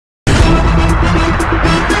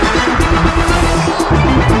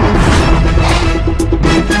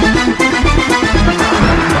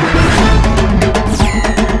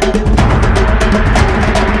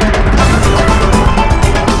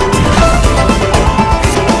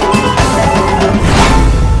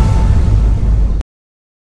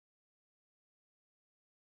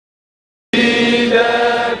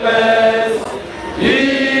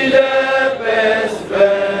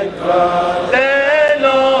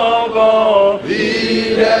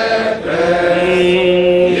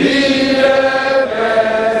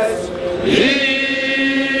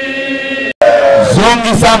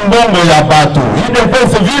mbongo ya bato.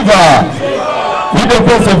 UDPS viva!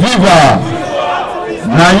 UDPS viva!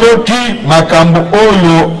 Nayoki makambo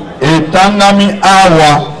oyo etangami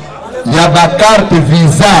awa ya bakarte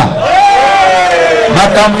visa.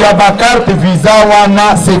 Makambo ya bakarte visa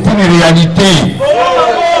wana c'est une réalité.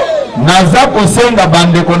 Naza kosenga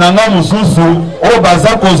bandeko nanga mususu o baza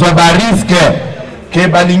kozwa ba risque ke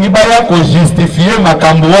balingi baya ko justifier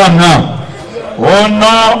makambo wana.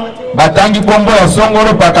 Ono batangi kombo ya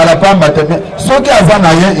songolo pakala pamba tebe soki aza na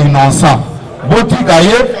ye innocent botika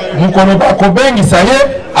ye mukono bakobengisa ye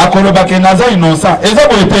akoloba ke naza innocent eza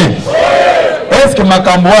boete. Est-ce que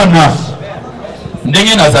makambo wana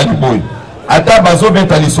ndenge nazali boy ata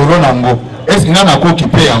bazobeta lisolo nango est-ce que ngana ko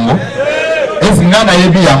kipe yango est-ce que ngana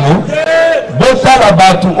yebi yango botala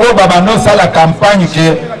batu o baba no sala campagne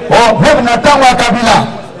ke o même natango akabila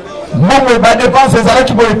mbongo ba dépense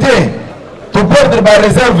ezalaki boete to perdre ba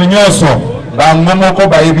réserve nyonso bango moko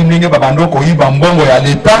bayebi ndenge babando koyiba mbongo ya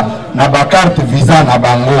leta na ba carte visa na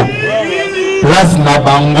bango place na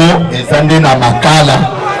bango ezande na makala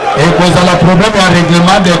ekozala problème ya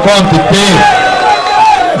règlement de compte te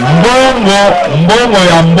mbongo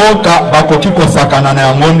ya mboka bakoki kosakana na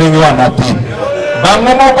yango ndenge wana te. Bango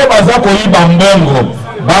moko baza koyiba mbongo,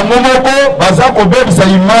 bango moko baza kobebisa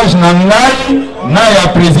image na ngai na ya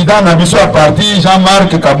président na biso ya parti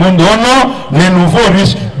Jean-Marc Kabundo ono les nouveaux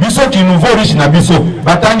riches biso ki nouveau riche na biso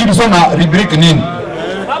batangi biso na rubrique nini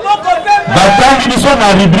batangi biso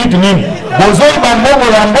na rubrique nini bozoyiba mbongo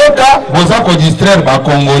ya mboka boza ko distraire ba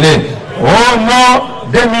congolais. Oh non,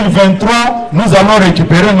 2023 nous allons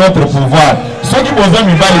récupérer notre pouvoir. Ceux qui posent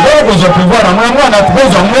mibali bozo pouvoir na mwana na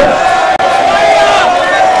tukozo ngo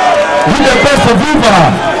UDPS viva.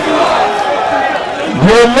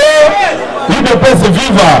 Lelo UDPS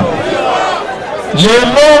viva.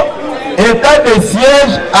 Lelo état de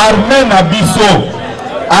siège armé na biso.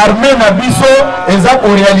 Armé na biso eza ko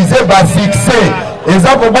réaliser ba succès. Eza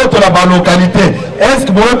ko botola ba localité. Est-ce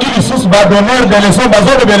que boki lisusu ba donneur de leçon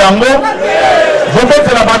bazo de belango?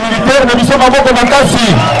 Bobetela ba militaire na biso maboko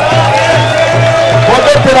makasi.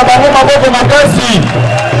 Bobetela ba maboko makasi.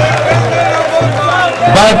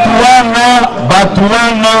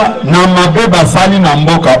 Batuana na mabe basali na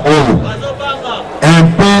mboka oyo un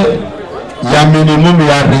peu ya minimum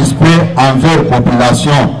ya respect envers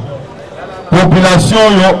population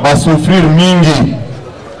yo ba souffrir mingi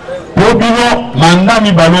pobino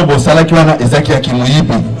mandami balo bosalaki wana ezaki ya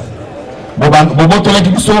kimuyibi bobotolaki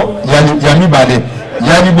biso ya mibale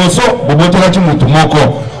ya liboso bobotolaki mutu moko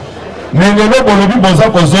melelo bolobi boza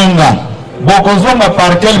kozonga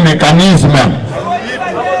par quel mécanisme?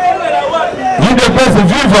 UDPS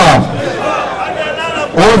viva.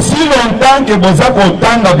 Aussi longtemps que boza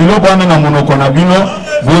kotanga biloko wana na monoko na bino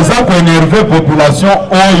boza ko énerver population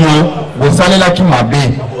oyo bosalelaki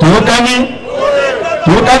mabe toyokani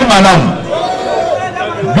malamu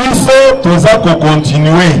biso toza ko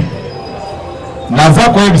continuer naza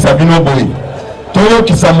koyebisa bino boye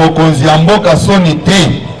toyokisa mokonzi ya mboka soni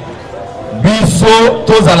te biso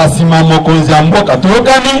tozala nsima mokonzi ya mboka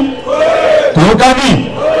toyokani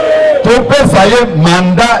topesa ye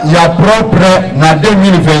mandat ya propre na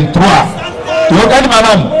 2023 toyokani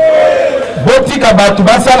malamu botika bato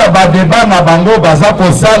basala badeba na bango baza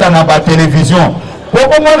kosala na batelevizio po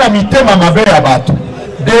komona mitema mabe ya bato.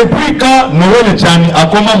 Depuis quand Doss.Tshiani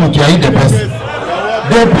akoma mutu ya UDPS?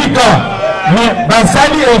 Depuis quand? Mais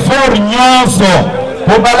basali effort nyonso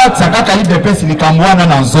po balakisa kaka UDPS likambo wana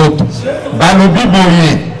na nzoto balobi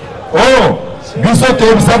boye oh biso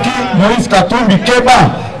toyebisaki Moïse Katumbi keba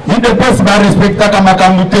UDPS barespectaka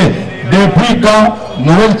makambo te. Depuis quand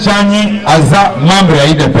Doss.Tshiani aza membre ya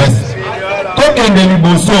UDPS? Tokende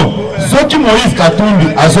liboso soki Moïse Katumbi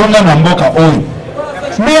azonga na mboka oyo,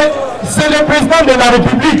 mais c'est le président de la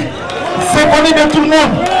République, c'est connu de tout le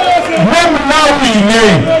monde. Même là où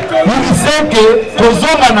il sait que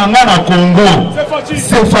Kozonga Nanga na Congo,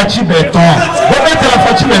 c'est Fatshi Béton. Vous mettez la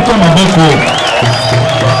Fatshi Béton dans beaucoup.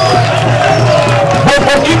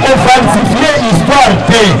 Beaucoup qui ont falsifié l'histoire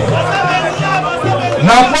T.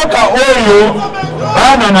 Namboka Oyo,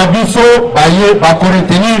 Bana Nabiso, Baye, Bako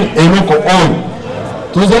retenir Eloko Oyo.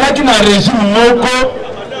 Tout cela qui n'a régime Moko,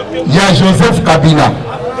 il y a Joseph Kabila.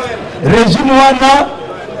 Régime wana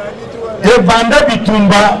ebanda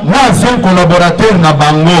bitumba na ancien collaborateur na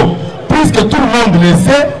bango, puisque tout le monde le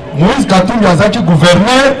sait, Moïse Katumbi azaki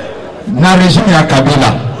gouverneur na régime ya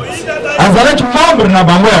Kabila, azalaki membre na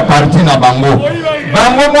bango ya parti na bango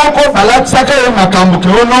moko balatisaka ye makambo ke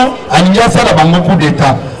ono alingi asala bango coup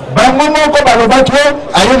d'état, bango moko balobaki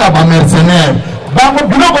aye na bamercenaire, bango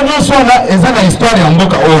biloko nyonso wana eza na histoire ya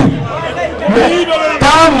mboka oyo.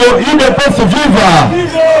 Tango UDPS viva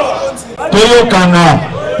toyokana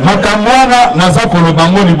makamwana naza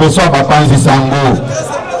kolobango liboso bapanzi sango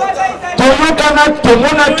toyokana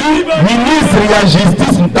tomonaki ministre ya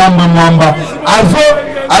justice Ntambe Mwamba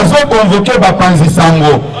azo convoquer bapanzi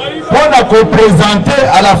sango pour ko présenter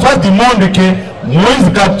à la face du monde que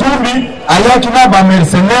Moïse Katumbi ayaki na ba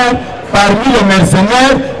mercenaires. Parmi les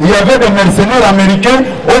mercenaires, il y avait des mercenaires américains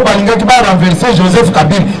au Balinga qui va renverser Joseph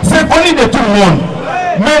Kabila. C'est connu de tout le monde.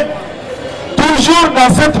 Mais toujours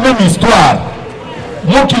dans cette même histoire,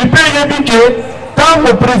 mon clipé a dit que tant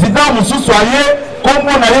le président Moussou soyez, comme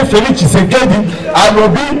on a Félix Tshisekedi, à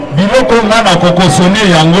lobby, biloko ngana kokosone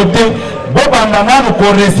yangote, bobandana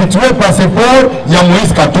nous restituer le passeport, il y a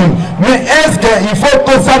Moïse Katumbi. Mais est-ce qu'il faut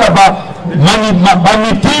que ça là-bas,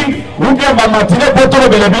 meeting, ou bien ma matinée pour tout le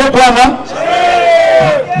bébé quoi non?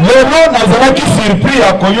 Le nom n'a qui surpris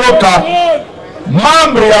à Koyoka,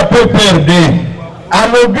 membre à PPRD, à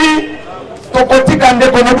lobby, Tokoti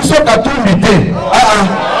Kande Konabiso Katumbi.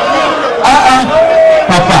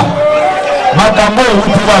 Papa, Makambo et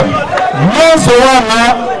Utiwap, non seulement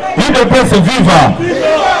il ne peut se vivre,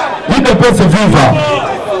 il ne peut se vivre,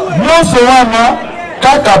 non seulement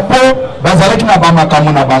Kakapo, Bazaleki na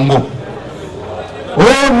Bamakamu na Bango. Oh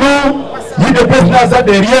non, il de pèse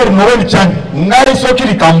derrière Noël Chan. N'allez pas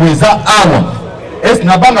qu'il cambouisa awa. Est-ce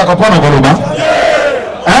n'a pas capable de goloba?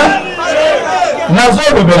 Hein?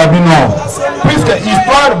 Nazo de Belabino. Puisque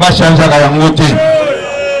l'histoire va changer à Yangote.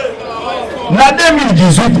 En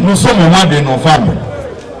 2018, nous sommes au mois de novembre.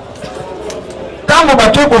 Quand on va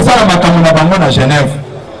tout pour ça, on a à Genève.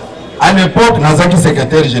 À l'époque, Nazaki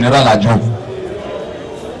secrétaire général adjoint.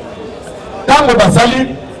 Quand on va salir,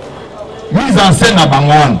 mise en scène à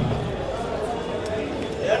Bangouane.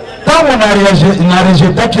 Quand on a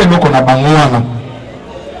rejeté qui est le qu'on a Bangouane,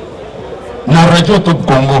 na radio Top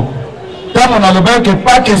Congo. Quand on a le bain que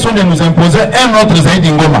pas question de nous imposer un autre Zaïd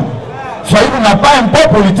Ngoma. Faïd n'a pas un poids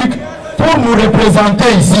politique pour nous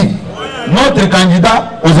représenter ici. Notre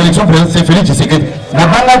candidat aux élections présidentielles, c'est Félix Tshisekedi. Na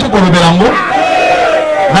banga qui Kolobelango,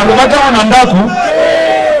 na le matin on a ndaku.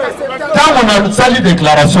 Quand on a sali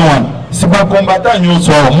déclaration, c'est pas combattant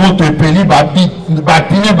nyonso Moto Epeli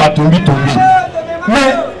batine batumbi tumbi.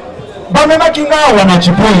 Mais bamema kinga wana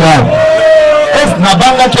chipo ya. Est na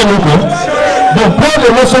banga keloko. Donc pour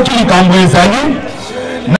le loso qui likambo ezali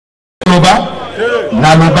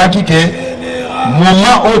na loba ki ke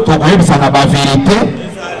moment auto koyebisa na ba vérité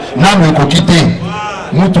na mekokite.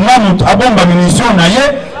 Mutu abomba munition na ye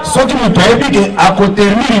soki mutu ayebi ke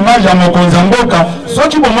akotermine l'image ya mokonzi mboka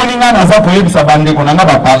soki bomoni nga naza koyebisa bandeko na nga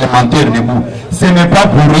baparlementaire debout. Ce n'est pas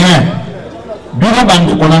pour rien. Bino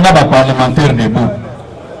bandeko na nga baparlementaire debout.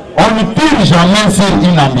 On ne tire jamais sur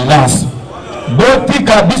une ambulance.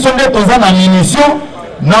 Botika biso nde toza na munition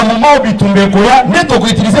na moment bitumbe koya nde toko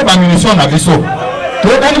utiliser ba munition na biso.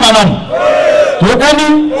 Tokani madame.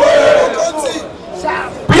 Tokani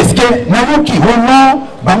puisque nayoki ono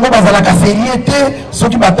bango bazalaka seriété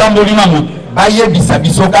soki batamboli na moto bayebisa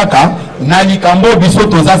biso kaka na likambo biso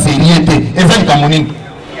toza seriété eza likambo nini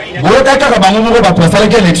boyoka kaka bango moko bato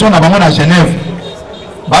basalaki élection na bango na Genève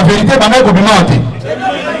ba vérité bango ekobima te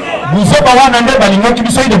buzoba wana nde balingaki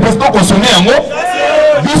biso ide presto kosone yango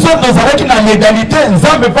biso tozalaki na légalité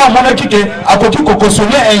nzambe pa amonaki ke akoki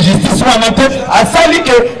kokosone injustice wana te asali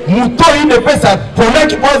ke muto ide pesa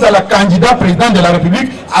ponaki poza la candidat président de la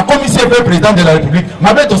République a commissaire président de la République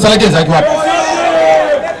mabe tosalaki ezaki wapi.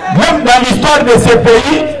 Même dans l'histoire de ce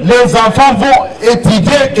pays les enfants vont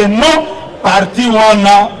étudier que non parti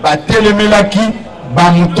wana batelemelaki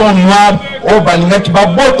ba mouton noir o balingaki ba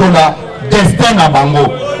botola destin na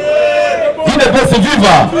bango. Il ne peut se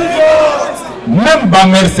vivre. Même ba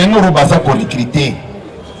mercenaires baza ko recruter.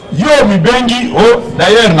 Yo mibengi o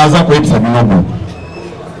d'ailleurs naza ko epsa binobo.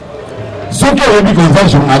 Soki oyebi ko za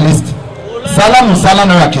journaliste. Salamu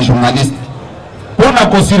salana ya ke journaliste. Pona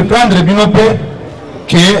ko surprendre binope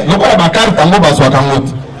que lokola bakar tango baswa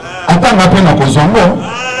kangote. Atanga pe na ko zongo.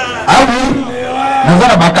 Awi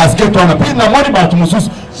naza ba casquette wana pe na moni ba tumususu.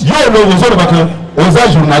 Yo lo zolo ba ko oza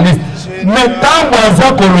journaliste. Mais tango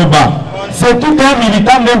aza koloba c'est tout un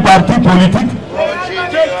militant d'un parti politique.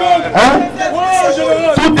 Hein?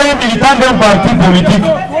 Tout un militant d'un parti politique.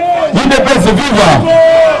 Il ne peut se vivre.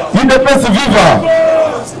 Il ne peut se vivre.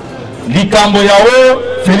 Likambo yao,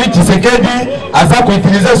 Félix Tshisekedi, Azako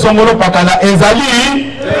utiliser son molo pakala.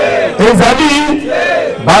 Ezali,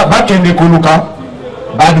 Bakende Koluka,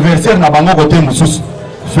 adversaire na bango côté Moussous.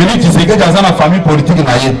 Félix Tshisekedi a la famille politique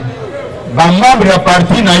naye. Ba membre ya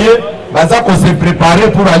parti naye. Bazako se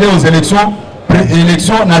préparer pour aller aux élections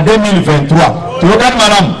en 2023. Tu regardes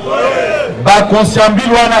madame ba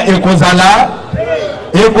conscienbil wana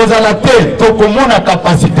ekozala te tokomona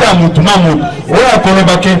capacité à mutu na mutu oyo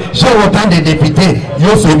akoloba ke j'ai autant de députés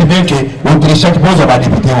yo soyebi bien ke autrichaki boza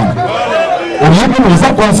badepute wana oyebi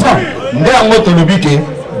oza conscient nde yango tolobi ke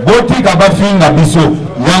botika bafinga biso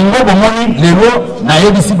yango bomoni lelo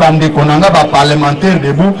nayebisi bandeko na nga baparlementaire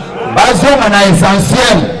debout bazonga na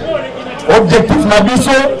essentiel objectif na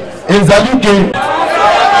biso ezali ke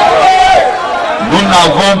nous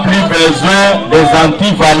n'avons plus besoin des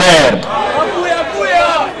antivaleurs.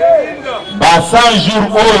 Ba 100 jours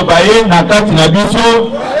oyo baye na kati na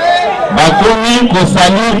biso bakomi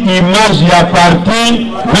kosalir image ya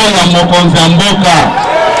parti na ya mokonzi ya mboka.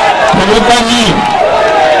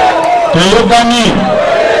 Toyokani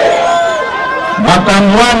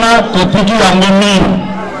makambo wana totiki yango mingi,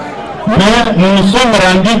 mais nous nous sommes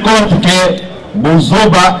rendu compte que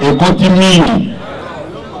bozoba ekoti mingi,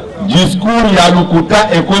 discours ya lukuta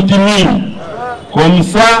ekoti mingi, comme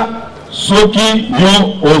ça soki yo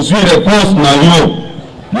ozwi réponse na yo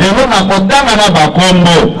lelo nakotanga na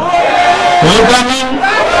bakombo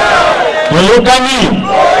toyokani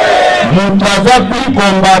mutu aza pli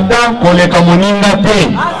combattant koleka moninga te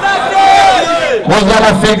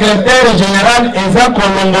kozala secrétaire général eza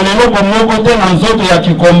kolongoleloko moko te na nzoto ya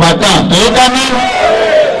kikombatant toyokani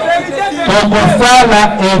tokosala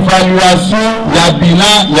évaluation ya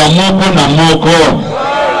bilan ya moko na moko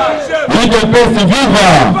UDPS viva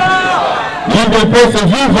UDPS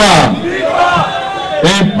viva.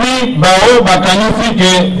 Et puis bao bakanisi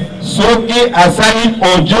ke soki asali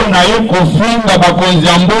audio na yo kofinga bakonzi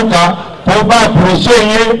ya mboka po baapproche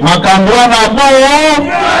ye makambo wana bo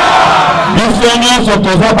biso nyonso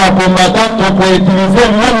toza bakombatant tokoutilize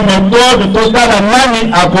même méthode totala nani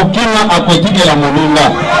akokima akotikela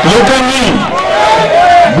moninga tokani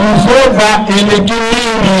biso baeleki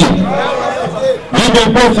mingi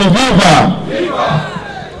UDPS viva.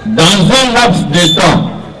 Dans un laps de temps,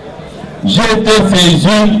 j'ai été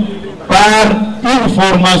saisi par une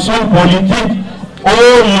formation politique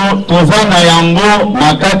oyo tozana yango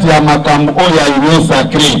makati ya makambo oyo ya Union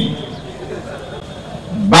Sacrée.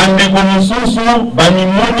 Bandeko mosusu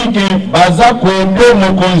banimoni ke baza koede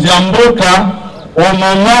mokonzi ya mboka au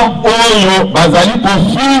moment oyo bazali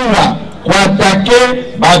kofinga koatake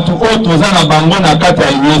batu oyo tozana bango na kati ya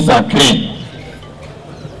Union Sacrée.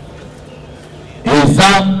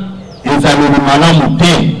 ezaleli malamu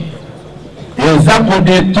te eza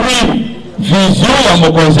kodétruire vision ya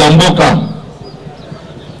mokonzi ya mboka.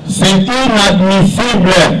 C'est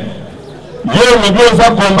inadmissible yo lobi oza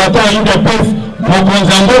combattant UDPS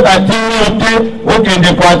mokonzi ya mboka atimi yo te okende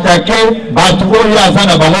koatake bato oyo aza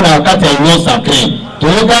na bango na kati ya Union Sacrée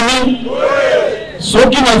toyokani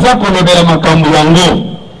soki naza kolobela makambo yango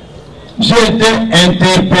j'ai été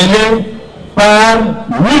interpellé par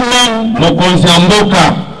lui-même mokonzi ya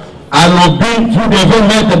mboka alobi vous devez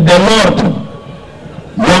mettre de l'ordre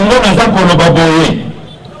yango naza koloba boye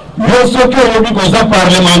yo soki olobi koza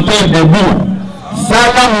parlementaire debout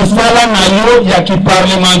sala musala na yo ya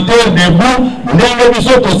kiparlementaire debout ndenge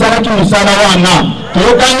biso tosalaki musala wana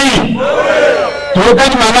toyokani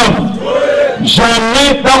malamu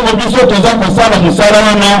jamais tango biso toza kosala musala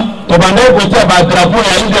wana tobandaki kotia badrapo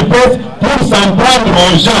ya UDPS pour s'en prendre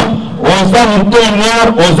aux gens oza mouton noir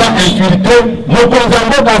oza infiltré mokonzi ya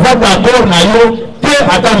mboka aza d'accord na yo te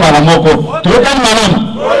ata mbala moko toyokani malamu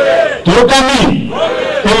toyokani.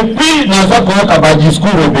 Epuis naza koyoka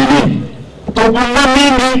badiscours ebele tokunda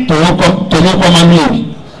mingi toyokoma mingi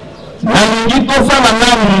nalingi tosala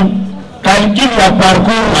nanu calcul ya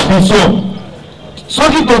parcours na biso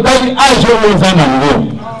soki totali age oyo eza nango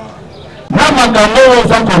na makambo oyo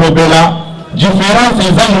eza kolobela différence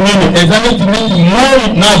eza monene eza neti moi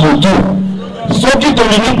na butu soki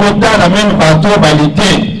tolingi kotala meme bato bali te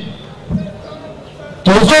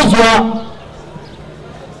tozozwa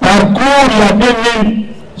parcours ya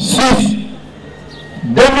 2006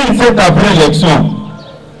 2007 après l'élection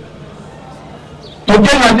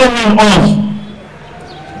toke na 2011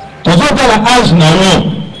 tozotala age na yo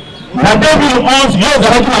na 2011 yo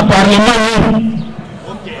ozalaki na parlement nini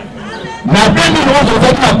na 2011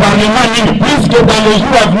 ozalaki na parlement nini puisque dans les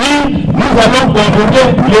jours à venir nous allons convoquer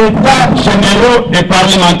l'état généraux des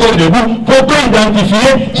parlementaires debout pour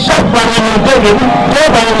identifier chaque parlementaire debout pour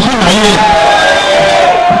l'origine na ye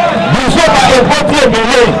biso baekoti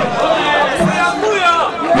ebele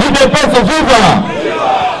UDPS viva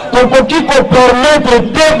tokoki kopermettre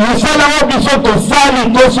te misala oyo biso tosali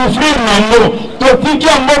tosouffrir nango totiki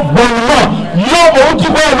yango bonnement yo outi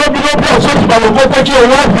koya lobilo mpe osoki balokotaki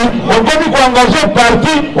owapi okomi koengage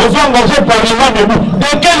parti ozoengage parlement debout. De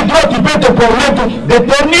quel droit tu peux te permettre de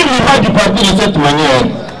tenir l'image du parti de cette manière?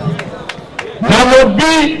 Dans le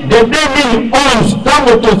but de 2011, tant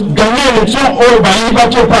que tu as gagné l'élection au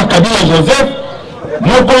Baïbaki par Kabuya Joseph,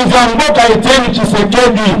 mokonzi ya mboka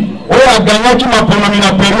Etienne-Tshisekedi oyo aganyaki makonomi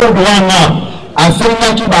na période wana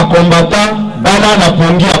asengaki bacombattant bana na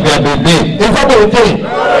pongi ya PABB. Eza boye te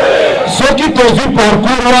soki tozwi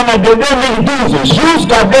parcours wana de 2012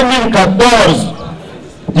 jusqu'à 2014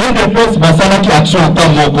 UDPS basalaki action ata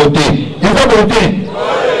moko te. Eza boye te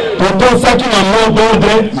totosaki na mot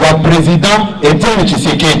d'ordre ya président Etienne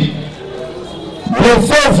Tshisekedi. Le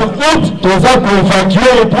 16 août, nous avons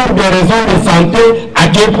évacué pour des raisons de santé à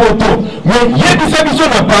Kepoto. Mais il y a des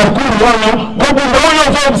solutions à parcours.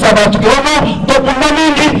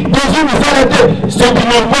 C'est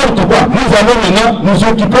n'importe quoi. Nous allons maintenant nous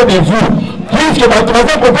occuper de vous. Puisque la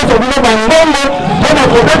troisième problème, c'est le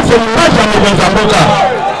problème, c'est l'image à nos avocats.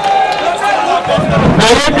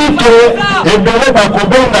 Nous dit que Epeli va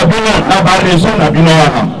la raison de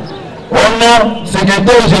on a,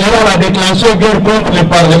 secrétaire général a déclenché guerre contre les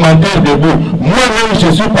parlementaires debout. Moi-même, je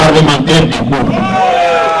suis parlementaire debout.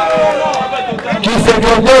 Qui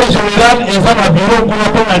secrétaire général est dans le bureau pour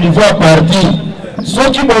un niveau à parti. Ceux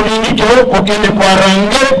qui m'ont dit que pour que les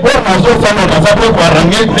poirangés, pour nous ça nous a fait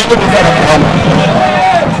poirangés, mais nous avons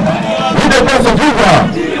il devrait se vivre.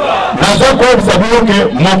 Dans ce cas, vous savez que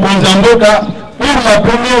mon Konzamboka, pour la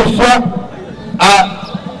première fois, a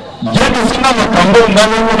il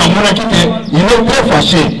est très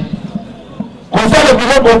fâché. Comme ça, le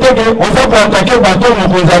bureau côté que on s'est attaqué bateau mon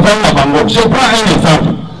conservateur à Bango. Je prends un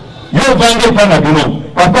exemple. Yo venge pas na bureau.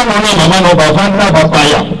 Papa nana maman no ba vendre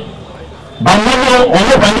papaya. Bango on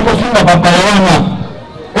est venu pour faire papaya wana.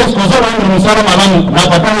 Est-ce que vous avez une musala maman na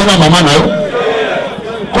papa nana maman na yo?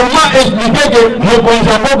 Comment expliquer que mon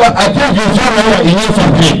conservateur a été vision na union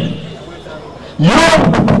sacrée? Yo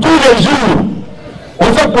tous les jours on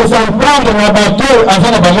sait qu'on s'en prendre dans la bateau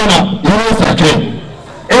avant la banane, il est sacré.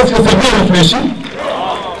 Est-ce que c'est bien réfléchi?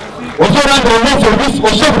 On se rendre un service au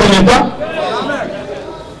chef de l'État.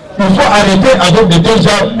 Il faut arrêter avec de tels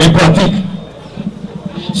genres de pratiques.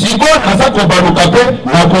 Si on a ça qu'on va nous caper,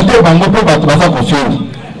 la côté va nous faire ça qu'on fait.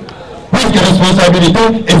 Puisque responsabilité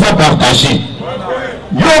est ça partagée.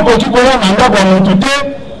 Yo, quand tu connais un mandat pour nous tout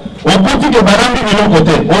au petit que Barandi de l'autre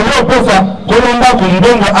côté, on a fait ça, Colomba,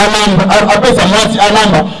 Kumbongo, Alamba, après ça, moi,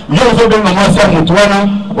 Alamba, yo, je donne moi ça, Moutouana,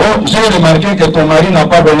 oh, j'ai remarqué que ton mari n'a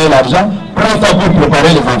pas donné l'argent, prends ça pour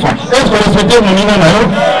préparer les enfants. Est-ce que vous souhaitez mon nom, là?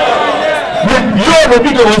 Mais yo, le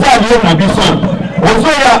but que vous avez ma bisson, vous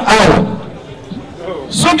avez à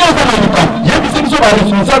ce qui est dans le camp, il y a des gens qui sont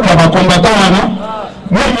responsables de la combattant,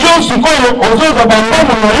 mais yo, ce qu'on a, on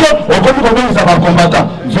va combattre.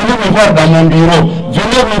 Venez me voir dans mon bureau,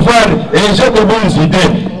 venez me voir et j'ai de bonnes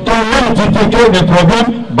idées. Ton même tu te crées des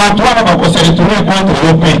problèmes, toi va se retourner contre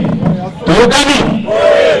le pays. Tu as gagné.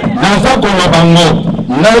 Dans ça qu'on a bango,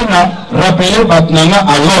 là il a rappelé Batnana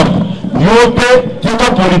à l'ordre. Yote, toute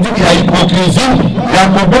politique, il y a hypocrisie, il y a un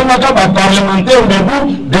parlementaire debout,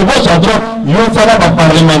 de gauche à droite. Yo, ça va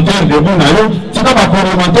parlementaire debout, c'est pas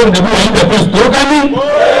parlementaire debout, il y a une dépense. Tu as gagné.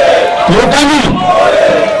 Tu as gagné.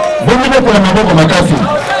 Vous me mettez la main comme un casse.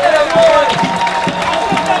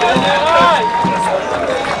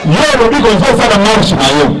 Yo, le but qu'on fait ça la marche na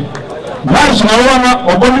yo. Marche na yo,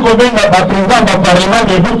 on peut nous convaincre le président du parlement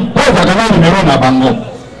debout, pose un numéro na bango.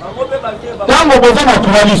 Tant que vous avez la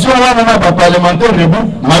coalition, on a un parlementaire debout,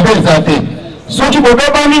 ma belle zate. Ceux qui vous avez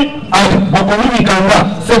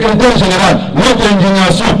secrétaire général, notre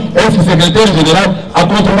indignation, est-ce que secrétaire général a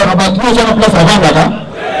contrôlé la bâtiment sur la place avant là?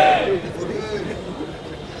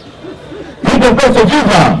 Il devrait se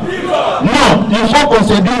vivre. Non, il faut qu'on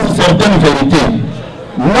se dise certaines vérités.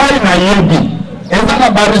 Là, il y a yebi. Et ça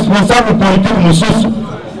n'a pas responsable politique, nous.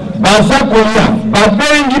 Baza Koya,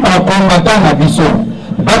 Babengi, combattant la biso.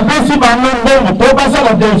 Babesi Bango, pour passer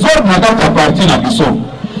la désordre, n'a pas partie la biso.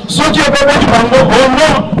 Ceux qui ont fait Bango, oh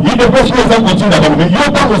non, il devrait se faire continuer à Bango. Il y a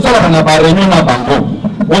tant que ça, on a pas réunion à Bango.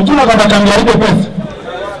 On tourne à la caméra de peste.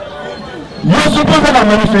 Il y a suppose la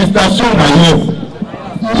manifestation d'ailleurs.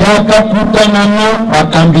 Yaka Kutanano,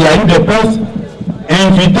 Bakambi à de presse,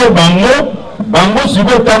 invité Bango, Bango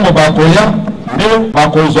suivait Tango Bakoya, mais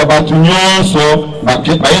Bakoya Batunyoso,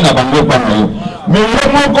 Bakayana Bango Panayo. Mais le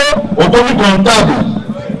Moko, au comité comptable,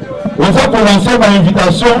 on a commencé par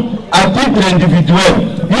invitation à titre individuel.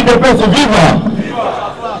 Il de presse vivre.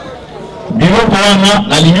 Bilo Koana,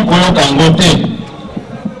 la ligne Koyo Kangote.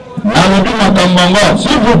 Nalobi Makambanga,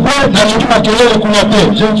 s'il vous plaît, Nalobi Makele le Kounate.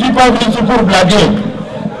 Je ne suis pas venu ici pour blaguer.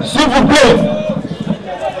 S'il vous plaît,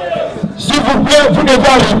 vous devez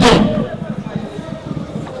arrêter.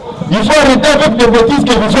 Il faut arrêter avec les bêtises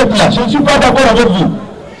que vous faites là. Je ne suis pas d'accord avec vous.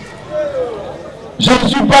 Je ne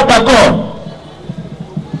suis pas d'accord.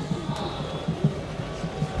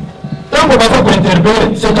 tant qu'on va pas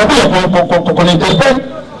interpeller, c'est Kabuya qu'on interpelle.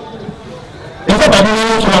 Et ça va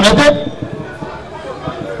venir sur la tête.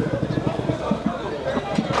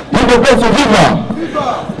 Il ne peut se vivre.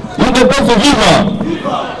 Il ne peut se vivre.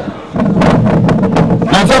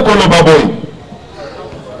 Naza Kolobaboy.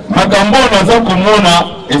 Makambo naza komona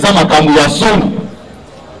eza makambo ya soni.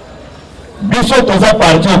 Biso toza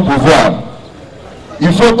parti au pouvoir.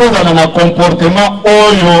 Il faut tous avoir un comportement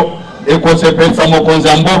oyo et qu'on se pèse à mon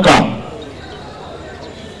konzamboka.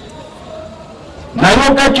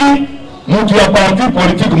 Nayokaki mutu ya parti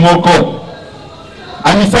politique moko.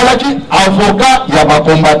 Amisalaki avocat ya ba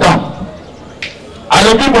combattant.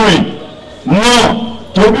 Alobi boy. Non,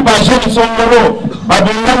 tobi ba jeune songolo, ba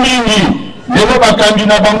binga mingi, lelo ba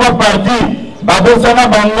kandina bango parti, ba bosana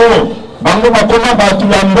bango.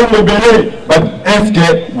 Est-ce que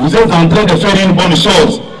vous êtes en train de faire une bonne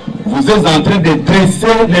chose? Vous êtes en train de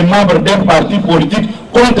dresser les membres d'un parti politique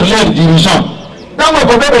contre leurs dirigeants. Dans le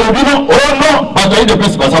problème de l'Union, oh non, bataille de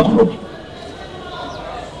presse, c'est ça.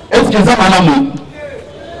 Est-ce que ça madame?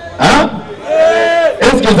 Hein?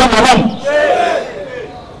 Est-ce que ça madame?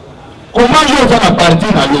 Comment je vais à parti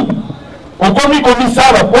dans l'eau? Au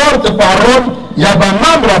commissaire, porte-parole, il y a un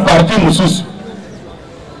membre à parti nous.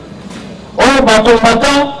 Oh, bah,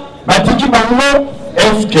 combattant, Batiki Bango,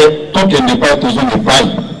 est-ce que toi qui n'es pas toujours ne pas?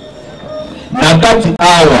 Nakati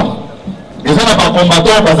Awa. Et ça n'a pas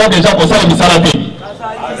combattant, parce que déjà pour ça, il s'est raté.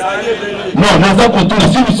 Non, nous avons tout,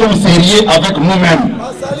 si nous sommes sérieux avec nous-mêmes.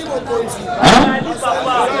 Hein?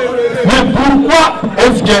 Mais pourquoi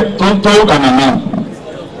est-ce que Tonto Kanana,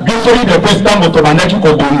 Bissoli de Pestan Motomandaki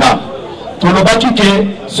Kobunda, Tolobaki que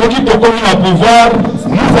ceux qui ont connu le pouvoir,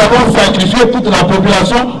 nous avons sacrifié toute la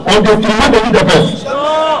population au détriment de l'île de Pest.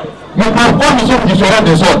 Mais pourquoi nous sommes différents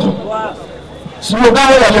des autres? Slogan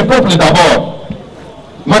est le peuple d'abord.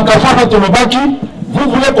 Makafana Tolobaki, vous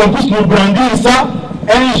voulez qu'on puisse nous brandir ça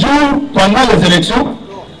un jour pendant les élections?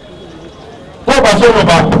 Pour passer le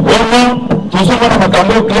bas, au nom, tout ce monde a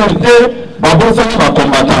makambo clarté, babosani va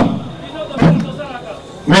combattant.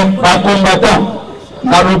 Mais pas combattant,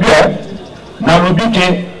 dans le bien. Nalobi ke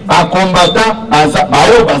ba combattant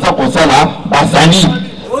bao baza kosala basani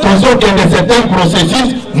tozo que de certains processus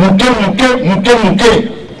muke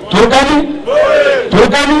tokani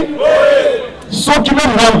so qui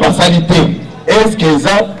même dans basalité est-ce que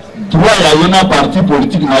ça droit ya yona parti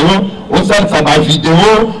politique na yo au sein de sa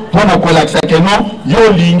vidéo pour na kolakisa que non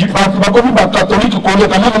yo lingi ba comme ba catholique ko le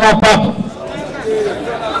kana na pape.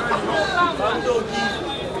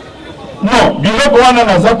 Non, biloko wana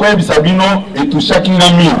naza koyebisa bino etushaki nga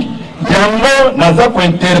mingi. Yango naza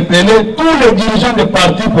interpeller tous les dirigeants des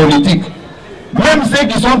partis politiques, même ceux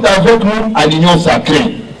qui sont avec nous à l'Union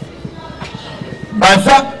Sacrée.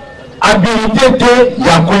 Basa habilité te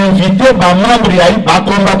ya koinviter ba membre ya ba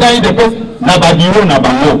combattant de peste na ba bureau na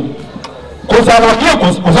bango. Kozala bien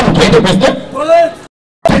koza mutoi de peste.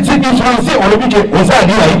 C'est différencié on le dit que oza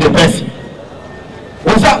ali de peste.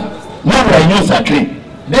 Oza membre ya l'Union Sacrée.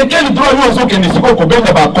 De quel droit nous avons que nous sommes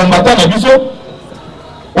combattants à biso?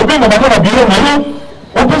 On peut avoir un bureau,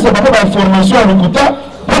 on peut avoir une information à l'Okuta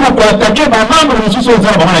pour attaquer ma membre de nous sommes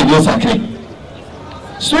dans l'Union Sacrée.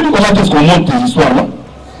 Celui qu'on a dit qu'on monte ces histoires-là.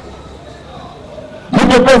 Il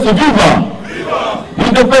ne peut pas se vivre. Il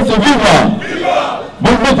ne peut pas se vivre.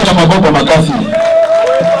 Bon, mettez la main pour ma casse.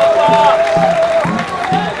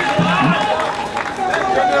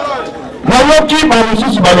 Nayoki, ma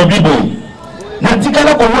ressource, ma lobby boy.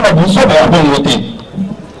 Natikala komona busoba ya bongo te.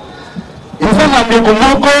 Eza na ndeko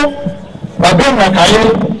moko babengaka ye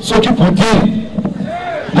soki puti.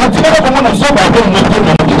 Natikala komona soba ya bongo te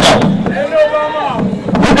na mokika.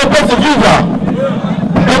 Il ne peut se vivre.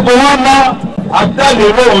 Ndeko wana ata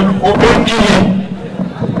lelo obengi ye.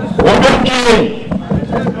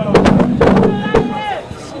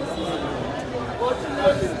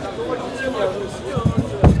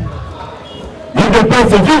 Il ne peut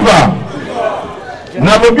se vivre.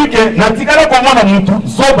 Nalobi que natikala komona mutu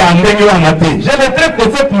soba ndenge wana te. Je le traite de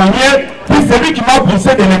cette manière, puis c'est lui qui m'a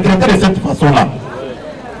poussé de le traiter de cette façon-là.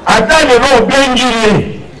 Ata lelo obengi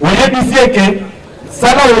ye, oyebisi que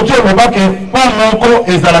sala ojo lobake pa moko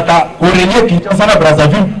ezalaka korelie Kinshasa na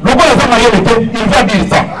Brazzaville. Lokola za mayele te, il va dire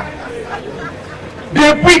ça.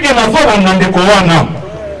 Depuis que nazoba na ndeko wana,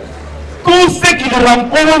 tout ce qu'il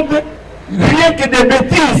rencontre, rien que des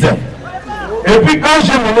bêtises. Et puis quand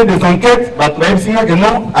j'ai mené des enquêtes, que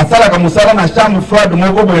non, à Salaka Moussala, na chambre froide,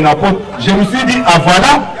 je me suis dit, ah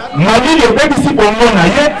voilà, ma vie est bien ici pour moi,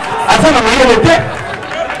 à ça,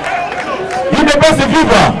 il ne peut pas se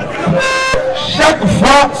vivre. Chaque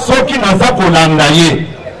fois, ceux qui n'ont pas pour l'endayer,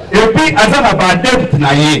 et puis, à ça, n'a pas d'adepte,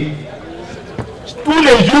 tous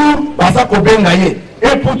les jours, baza kobengaye.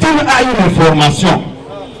 Et Poutine a une information.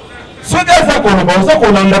 Ce gars-là,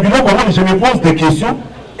 je me pose des questions.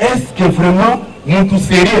 Est-ce que vraiment, Moto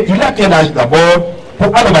sérieux, il a quel âge d'abord pour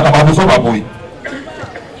aller à Baboui?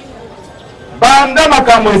 Banda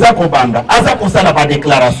Makambo Ezako Banda, Azako Sala ba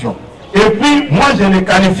déclaration. Et puis, moi, je le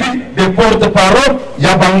qualifie de porte-parole,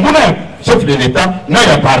 Yabangouna, chef de l'État, n'a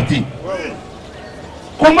pas parti.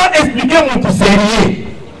 Comment expliquer Moto sérieux?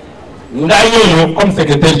 Ngayo, comme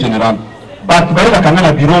secrétaire général, Batoubaye la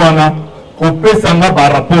Kanana Birowana, on peut s'en avoir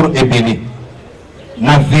par rapport Epeli.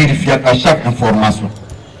 Na vérifié à chaque information.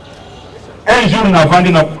 Un jour, on a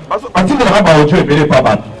vendu, parti de la Raba Audio Epeli pas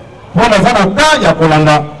battu. Pour la zone il y a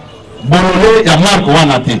Kolanda, Bololé, il y a Marc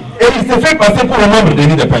Wanate. Et il s'est fait passer pour le membre de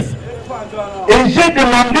l'île de presse. Et j'ai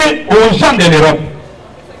demandé aux gens de l'Europe,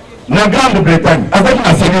 la Grande-Bretagne, avec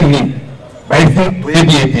la cellule,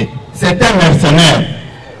 c'est un mercenaire.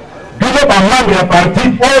 Bilo ba membre ya parti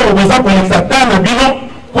oyo boza kolekisa tana bino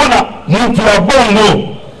pona mutu ya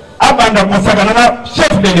bongo abanda kosakana na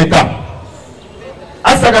chef de l'État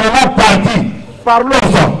asakana na parti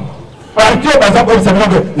parlons-en parti baza kolekisa bino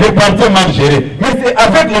que les partis mal gérés mais c'est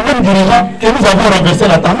avec les mêmes dirigeants que nous avons renversé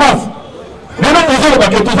la tendance. Maintenant nous avons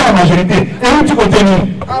que tous la majorité et où tu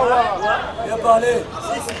continues.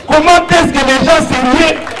 Comment est-ce que les gens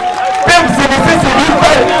sérieux peuvent se laisser séduire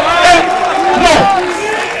par non.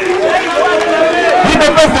 Il ne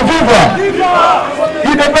peut se vivre.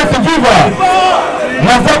 Il ne peut se vivre.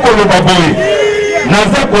 Nazako le baboy.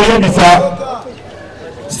 Nazako yebisa.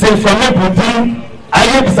 C'est fameux pour dire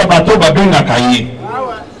ayebisa bato babé na kaye.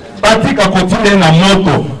 Batika continue na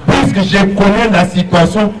moto. Puisque je connais la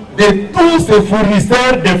situation de tous ces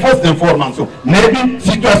fournisseurs de fausses informations. Nebi,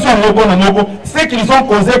 situation moko na moko, ce qu'ils ont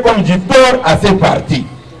causé comme du tort à ces partis.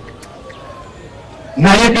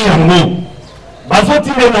 Nayebi yango.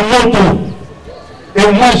 Bazotine na moto. Et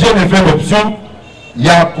moi, j'ai levé l'option, il y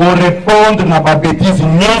a pour répondre à ma bêtise,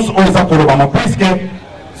 nous, on a pour puisque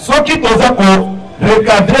ceux qui ont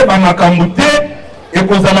recadré ma camouté et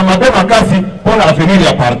qu'on a la madame Makasi pour l'avenir de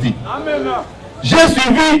la partie. J'ai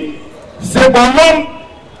suivi ce bonhomme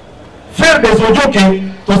faire des audios que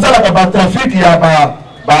tout ça, la trafic, il y a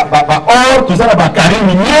or, tout ça, la carré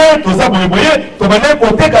minier, tout ça, vous voyez, tout le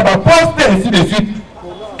côté, il y a poste, et ainsi de suite.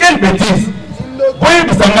 Quelle bêtise! Vous voyez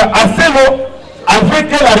que ça m'a assez long. Avec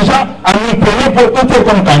quel argent à nous payer pour tout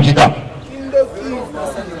comme candidat.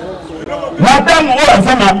 Madame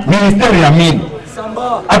Ouazama, ministère Yamine.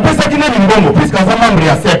 Après ça, qui n'est pas bon, puisqu'à sa membre, il y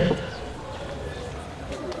a 7.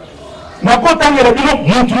 Ma compte en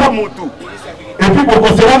est Moto. Et puis pour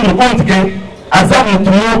qu'on se rende compte que Azam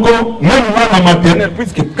Moto, même moi dans ma maternelle,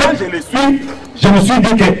 puisque quand je le suis, je me suis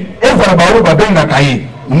dit que Ezabaro Babenga Kaye,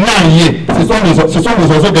 Naye, ce sont des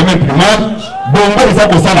oiseaux de même plumage, Bongo, ils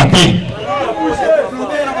ont ça la paix.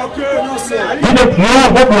 Il est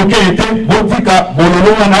bloqué, il Botika,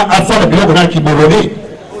 Bololona, Assad, Bilogona qui bololé.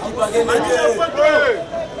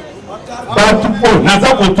 Batupo,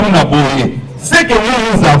 Nazakotuna Boye. Ce que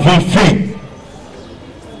nous avons fait,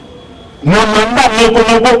 nous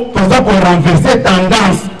avons pour renverser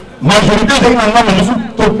tendance. Majorité de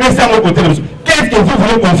nous, qu'est-ce que vous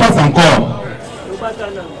voulez qu'on fasse encore?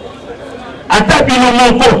 Ata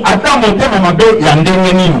Bilomoko, Ata Motemamabe,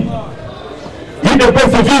 Yandenini. Il ne peut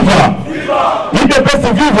se vivre. Il ne peut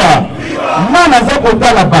se vivre. Manaza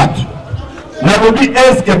kota la bat. Narobi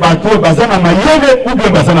est-ce que bateau bazana mayele ou bien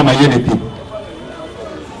bazana mayele te.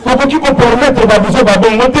 Pour qui qu'on permettre babuzo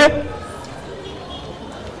babongote.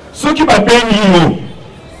 Ceux qui m'appellent yo.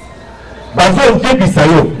 Bazo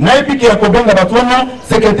debisayo. Naebi ki yakobenga batwana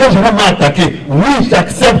secrétaire général m'a attaqué. Oui,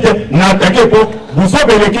 j'accepte n'a attaqué pour vous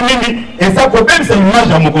sauver les kinini et ça combien c'est une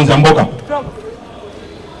image à Mokonzi Mboka.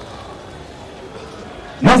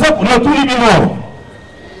 Nous avons tous les mineurs.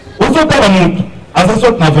 Aux autres, à sa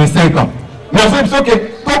sorte, 25 ans. Mais nous avons dit que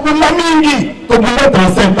tout le monde a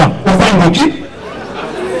 35 ans. Aux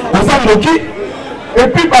Angoki. Et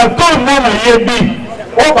puis, tout le monde a yébi.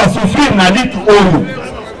 On va souffrir dans l'île où.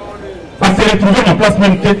 Parce que retrouver la place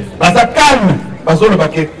même. Parce que calme. Parce que le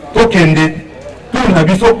baquet, tout le monde a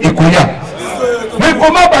vu ça et Koya. Mais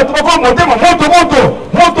comment va-t-on monter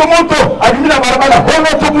Moto, allumez la barabara. On a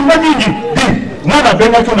tout le monde. Nous avons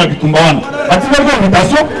bien fait une invitation. As-tu vu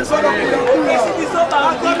l'invitation?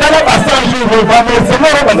 Dans le passage, je vais voir, mais c'est moi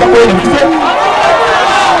qui vais vous inviter.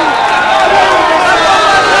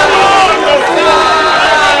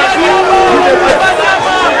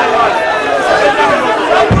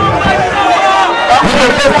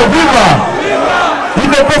 Il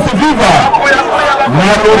ne peut se vivre.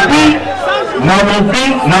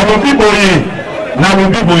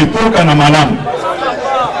 Nalobi boye, tout le canamalam.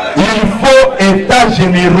 Il faut état états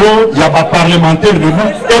généraux, il y a des parlementaires de vous,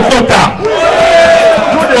 et quota.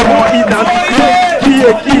 Nous devons identifier qui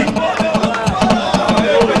est qui.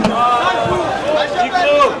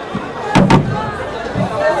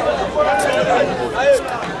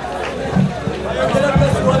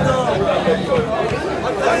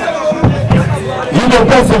 Il ne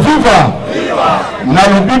peut se vivre dans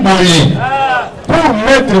le Biboye pour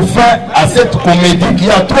mettre fin à cette comédie qui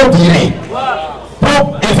a trop duré.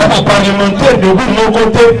 Pour les parlementaires de vous, de mon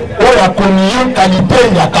côté, où la communion qualité,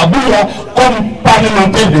 il y a Kabuya comme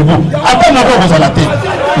parlementaire de vous. Attends, on va la tête.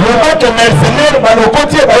 Le bac mercenaire, le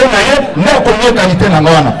côté, il y a communion qualité.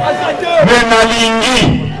 Mais Nalingi,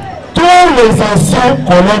 tous les anciens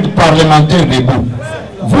collègues parlementaires de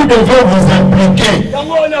vous devez vous impliquer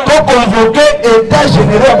pour convoquer état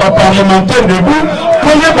général parlementaire de vous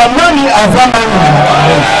pour les banani avant.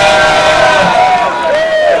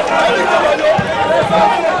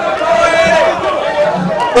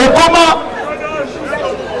 Et comment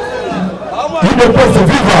il ne peut se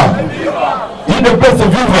vivre, il ne peut se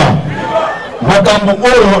vivre. Makambo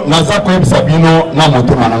oyo nazako ebisabino na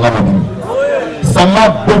moto mananga mobimbi. Ça m'a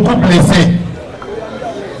beaucoup blessé.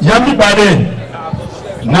 Yami Bale,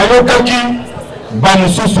 nayokaki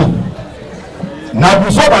bamususu,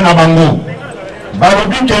 nabuso bana bango,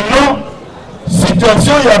 balobi que non,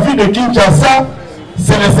 situation y a vu de Kinshasa,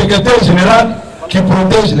 c'est le secrétaire général qui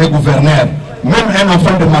protège les gouverneurs. Même un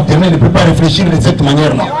enfant de maternelle ne peut pas réfléchir de cette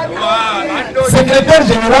manière-là. Secrétaire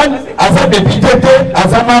général, Aza député,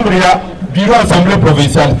 Aza membre du bureau assemblée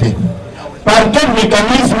provinciale. Par quel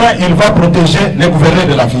mécanisme il va protéger les gouverneurs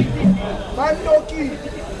de la ville?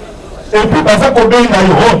 Et puis, Baza Kobe na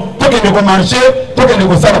yo, tout que ne marché, tout que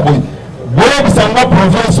ne salaboy. Boye Bisanga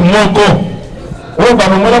province Moto, où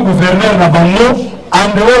Banongola gouverneur na bango, en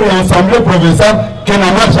dehors de l'assemblée provinciale, qui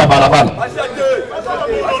n'a marche à Balabala.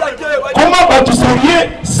 Comment va-tu seriez?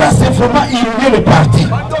 Ça c'est vraiment inhumer le parti.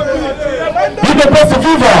 Il ne peut se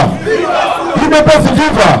vivre. Il ne peut se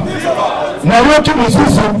vivre. Nayoki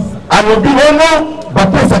Moussousou, à l'Obirono,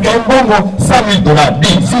 Bapesa Kaïmbongo, $100 000.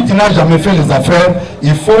 Si tu n'as jamais fait les affaires,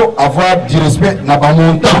 il faut avoir du respect dans le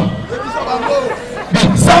montant. $100 000,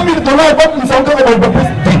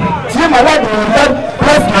 tu es malade mental,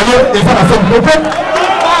 place Nayo et ça la scène.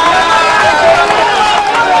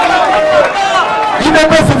 Il ne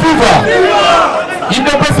peut se vivre. Il ne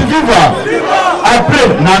peut se vivre. Après,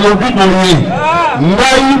 dans le but de lui,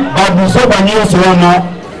 Ngai Babousso Banyo Soana,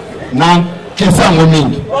 dans Kessango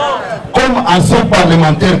Mingi. Comme ancien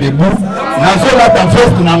parlementaire debout, dans la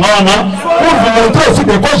fête Nangana, pour vous montrer aussi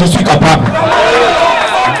de quoi je suis capable.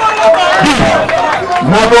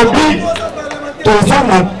 Dans le but, tout ça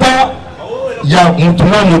n'attend, il y a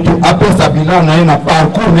maintenant notre appel Sabila, il y a un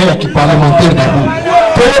parcours qui parlementaire debout.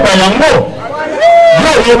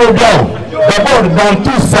 D'abord, dans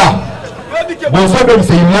tout ça, vous savez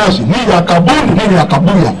ces images, ni à Kaboul, ni à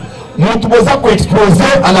Kabuya. Nous devons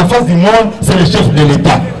exposer à la face du monde, c'est le chef de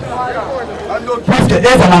l'État. Puisque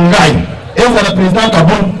Ezalangaï, le président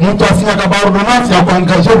Kaboul, nous devons signer une ordonnance qui a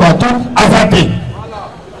engagé Batou à Zate.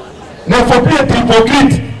 Il ne faut plus être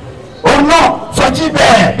hypocrite. Oh non, Fatshi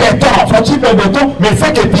béton, mais ce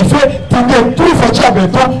que tu fais, tu détruis Fatshi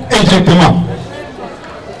béton indirectement.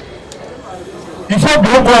 Il faut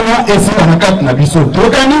bien qu'on ait ici dans la carte Nabiso.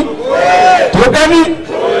 Togani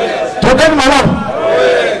madame.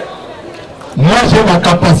 Moi j'ai la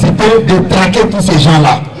capacité de traquer tous ces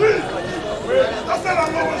gens-là.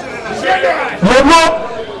 Le mot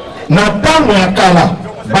Nathan Yakala,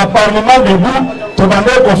 le Parlement debout, tu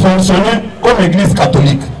vas fonctionner comme église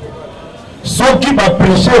catholique. Ceux qui vont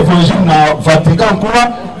prêcher l'évangile dans le Vatican,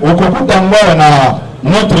 au Kokutango na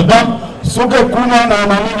Notre-Dame, ceux qui kuna na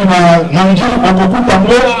nani na Nanjili au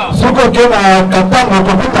Kokutango, ceux qui na Katanga au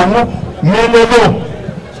Kokutango, mais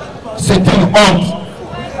c'est une honte.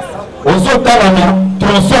 Aux autres talents,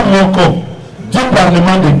 tronçon moko du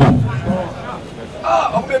Parlement debout.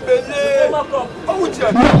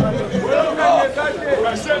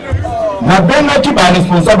 Na benga qui va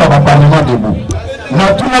responsable du Parlement debout. Na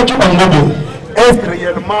tuna qui va ngobo. Est-ce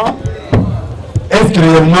que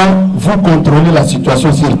réellement vous contrôlez la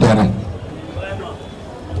situation sur le terrain?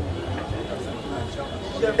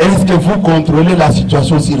 Est-ce que vous contrôlez la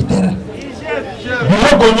situation sur le terrain?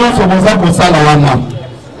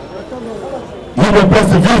 Il ne peut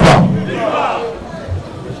se vivre.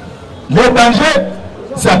 Le danger,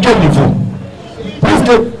 c'est à quel niveau?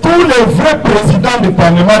 Puisque tous les vrais présidents du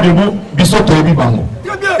Parlement de vous, Bissoto et Bibango,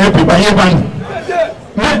 et puis Bayebani.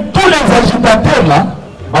 Mais tous les agitateurs là,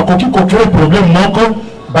 qui ont créé le problème,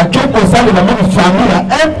 qui ont de la même famille,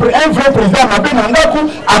 un vrai président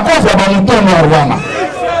à cause de la Moto.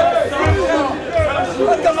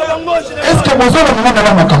 que besoin de monde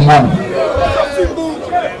là makamwana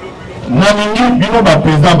naningi bino ba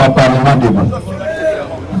président ba parlement debout.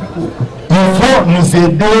 Il faut nous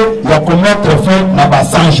aider à commettre fin à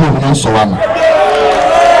 100 jours non soana.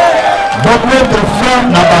 Donc mettre fin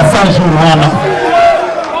à 100 jours wana.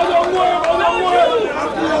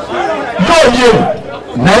 Yo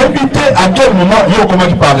n'a évité à quel moment yo comme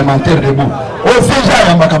qui parlementaire debout. O déjà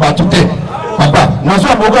ya makabatute. Papa, nous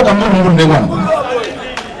sommes beaucoup comme nous ndengwana.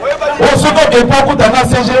 O soko ke pas kutana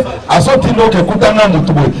CG asoti ndo ke kutana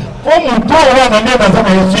mutubo. Pour muto wana nena za na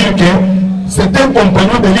sûr que c'est un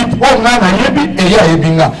compagnon d'élite. On a yebi et ya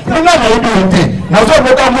yebinga. On a yebi été. Nous sommes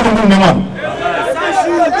beaucoup comme nous ndengwana.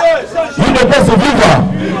 Il ne peut se vivre.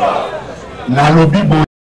 Na lobby bo.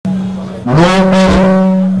 Lobi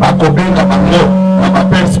bakobenga bango. Na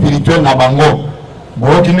père spirituel na bango.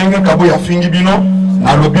 Bo kinenge Kabuya fingi bino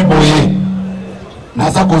na lobby boye. Na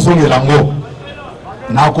za kozongela ngo.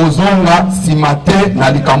 Na kozonga simate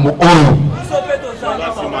na likambo oyo.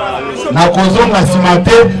 Na kozonga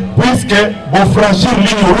simate puisque bo franchir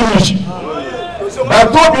ligne rouge.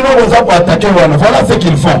 Bato bino boza ko attaquer wana. Voilà ce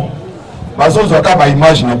qu'ils font. Bazo zoka ba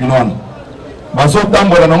image na bino wana. Bazo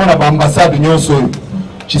tambola na mona ba ambassade nyonso.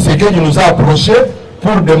 Tshisekedi nous a approché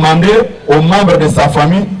pour demander aux membres de sa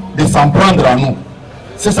famille de s'en prendre à nous.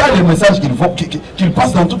 C'est ça le message qu'il faut qu'il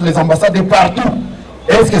passe dans toutes les ambassades et partout.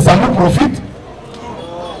 Est-ce que ça nous profite?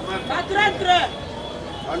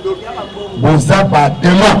 Boza pas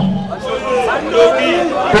demain.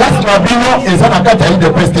 Place Mabino et ça n'a qu'à tailler de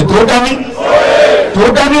presse. Tu organises?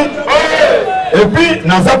 Et puis,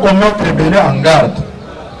 nous avons comment rebelle en garde.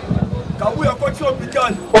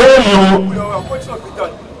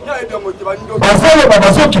 Parce que les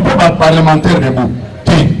qui peuvent être parlementaires debout.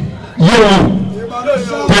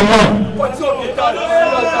 Témoin.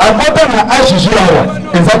 À côté de la HG,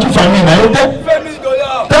 les autres familles n'ont été.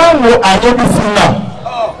 Tant que à Epeli,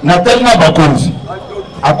 Natel n'a pas cause.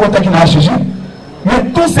 À côté de la HG. Mais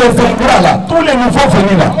tous ces ingrats là, tous les nouveaux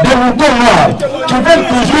venus là, des moutons noirs, qui veulent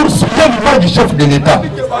toujours suivre l'image du chef de l'État.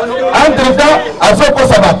 Entre-temps, à ce que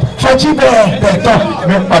ça va, Fatshi,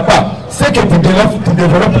 mais papa, ce que tu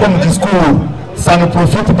développes comme discours, ça ne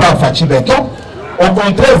profite pas à Fatshi Béton. Au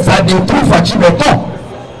contraire, ça détruit Fatshi Béton.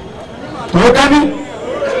 Tu reconnais?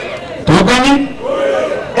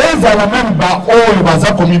 Et ça la même ba oh le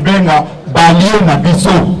baza komi benga balie na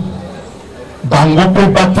biso. Bango pe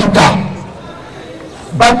batika.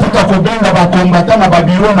 Batika ko benga ba combattant na ba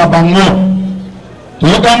bureau na bango. Tu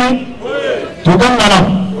reconnais? Tu reconnais?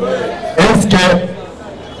 Est-ce que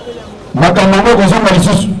makamano kozonga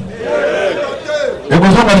lisusu? Et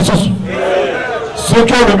kozonga lisusu? Ceux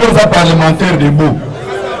qui ont le bureau parlementaire debout.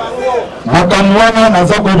 Makamwana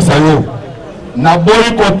naza ko bisayo. Na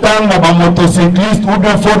boyi kotanga ba motocycliste ou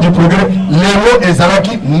bien fort du progrès lélo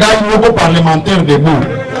ezalaki ngai moko parlementaire debout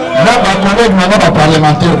na ba collègue na ba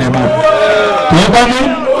parlementaire debout tu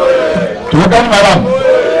regani madame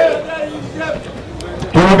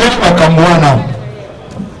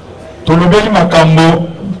tolobeli makambo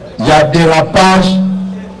ya dérapage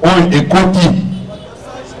oyo ekoti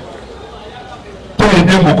to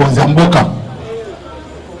ede mokonzi ya mboka.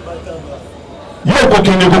 Yo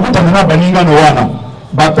kokende kokutana na baningano wana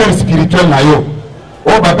ba père spirituel na yo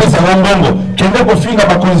o ba pesa mbongo kende kofinga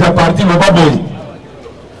bakonzi ya parti no baboyi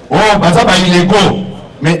o baza ba illégaux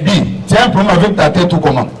mais dis tiens un problème avec ta tête ou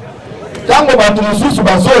comment tango batu mususu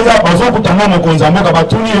bazoya bazokutana mokonzi ya mboka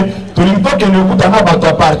batunie tolimpo kende kokutana bato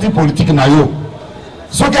ya parti politique na yo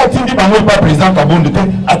soki atindi bango pas président Kabonde te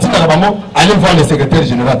atinda bango aller voir le secrétaire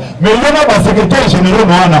général mais yo na ba secrétaire général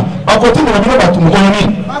no wana bakotinda bino batu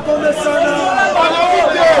mokoni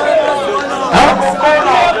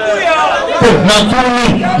Natuni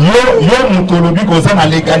yo mutolobi koza na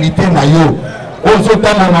légalité na yo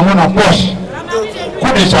ozotana na mona poche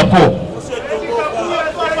coup de chapeau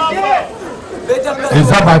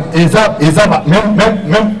ezaba même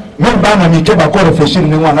bana mike ba ko réfléchir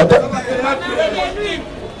ni wana te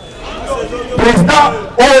président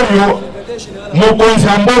oyo mokonzi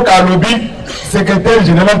mboka lobi secrétaire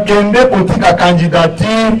général kende politique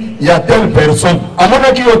candidature ya telle personne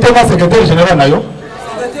amona ki yo tema secrétaire général na yo.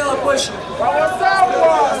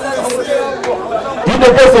 Il ne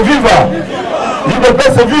peut se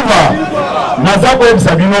vivre. Nazako et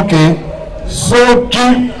Sabino que ceux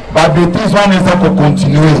qui va bêtise vont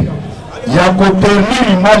continuer. Il y a côté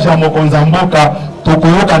l'image à Mokonzamboka,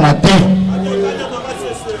 Tokoyoka na te.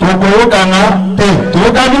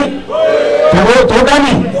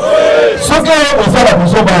 Ce que vous avez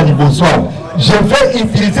bonsoir. Je vais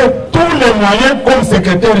utiliser tous les moyens comme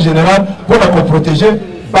secrétaire général pour la protéger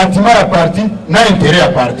bâtiment à parti, na intérêt à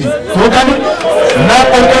parti. Na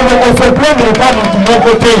côté, on se plaindre pas de mon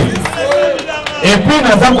côté. Et puis,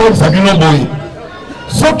 nous avons Sabino Boy.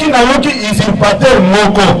 Ceux qui n'ont pas usurpateur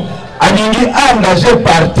Moko, alingi engagé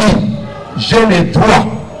parti, j'ai le droit.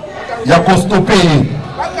 Il y a qu'à stopper.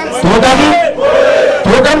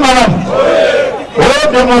 Madame. Oh,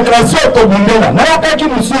 démocratie, au Bundela. N'a pas qui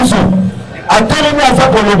nous soucie. Attendez-moi à ça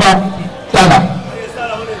pour le bas. Tala.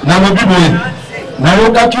 N'a pas pu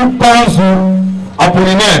Nayoka qui pense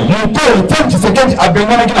Apollinaire, Moto et Tel qui se gagne à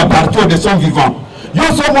Bengana qui n'a parti de son vivant. Yo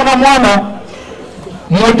so mon amouana,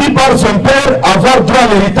 maudit par son père, avoir droit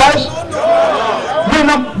à l'héritage. Mais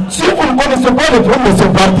si vous ne connaissez pas le problème de ce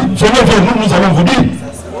parti, venez vers nous, nous allons vous dire.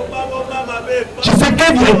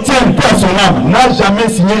 Tshisekedi Etienne, pour son âme, n'a jamais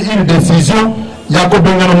signé une décision, il y a qu'au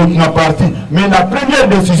Bengana n'a parti. Mais la première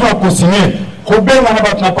décision à co-signer, Kobenga na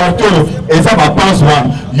batna parti et ça va pense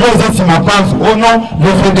one yo ça si ma pense oh non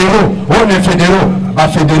les fédéraux oh les fédéraux ba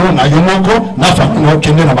fédéraux na yomoko na famille no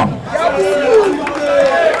kende na ba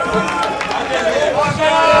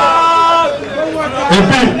et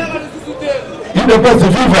puis il ne peut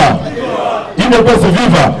se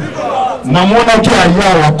vivre na mona ki aya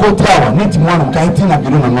wa kotrawa niti mwana kaiti na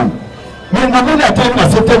bilo na mwana mais na mona ateli na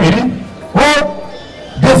cette mairie oh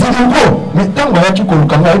des illégaux, mais tant que tu connais,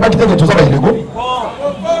 il n'y a pas de tout ça illégaux.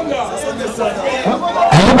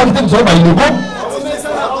 Il n'y a pas de tout ça illégaux.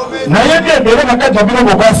 Il y a bien des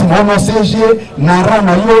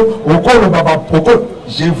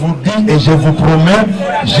je vous dis et je vous promets,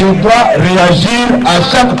 je dois réagir à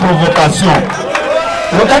chaque provocation.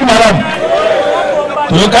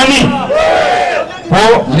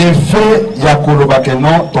 Pour les faits, il y a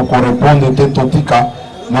Kolobakeno, tu correspondre de Totika.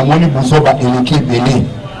 Namoni Bouzoba et l'équipe Epeli.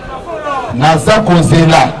 Naza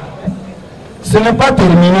Kozela. Ce n'est pas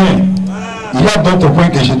terminé. Il y a d'autres points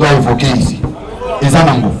que je dois évoquer ici.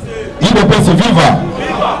 Ezanango. Il ne peut se vivre.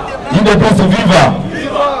 Il ne peut se vivre.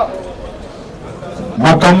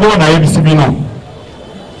 Makambo na ebisibino.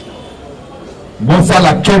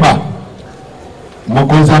 Bonsala Keba.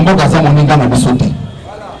 Mokonzambo kaza moninga na bisote.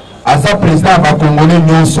 Asa président va congolais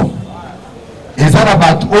nyonso. Ezana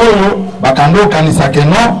bat oyo bakando kanisa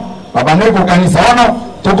keno babane ko kanisa wana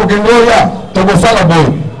toko kengoya toko sala boy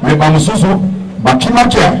me bamususu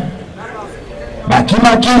bakimaki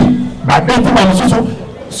babeti bamususu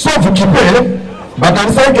sauf kipele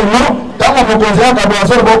bakanisa keno tango mokonzi aka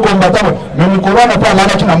bwasoro ko kombatamo me mukorana pa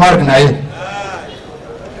lala kina mark na ye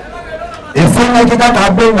esena kika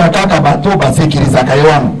kabenga kaka bato basekiriza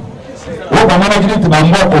kayewana o bamana kiti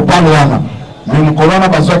bambo ko palo wana me mukorana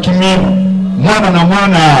bazwa kimini mwana na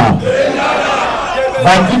mwana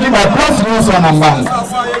bakiki ba place nyonso na mbanga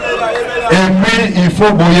et puis il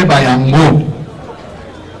faut boyer bayango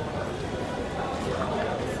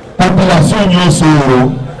population nyonso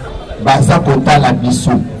baza kotala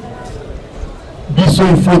biso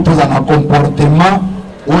il faut tous un comportement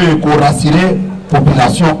oyo ko rassurer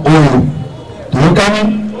population oyo tokani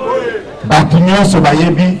batu nyonso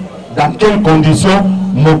bayebi dans quelles conditions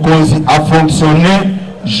mokonzi a fonctionné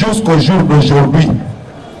jusqu'au jour d'aujourd'hui.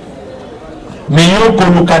 Mais il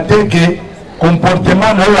y a que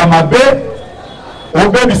comportement na mabe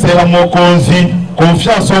obebi c'est la mokonzi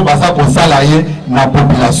confiance au basa ko salaye na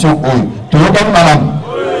population oyo. Tokani madame.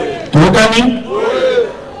 Tokani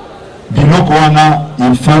biloko wana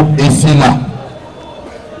il faut essayer là.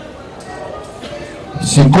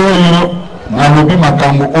 Sikoyo na lobi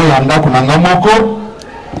makambo oyo andako na ngamoko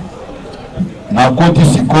na koti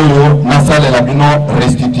sikoyo na sale la bino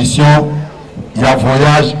restitution ya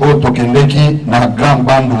voyage au tokendeki na Grand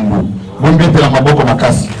Bandundu bombete la maboko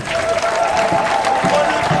makasi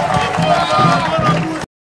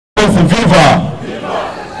viva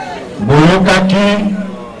boyokaki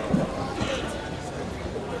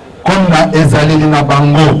comme na ezaleli na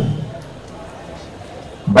bango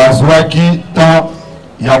bazwaki tant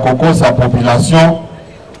ya kokosa population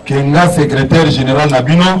kenga secrétaire général na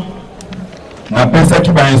bino na pesa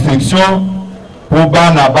ki ba instruction pour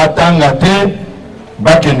bana batanga te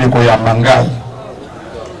bakende ko ya mangai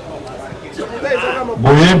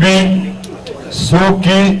boyebi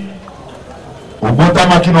soki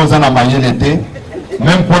obotama kinoza na mayele te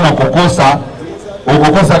même pour na kokosa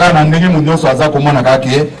okokosa kana ndenge munyoso aza komona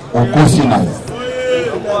kake okosi na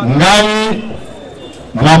ngai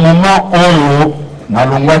na moment oyo na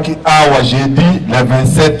longwaki awa jeudi le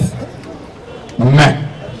 27 mai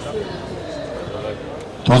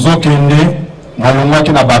tozo kende na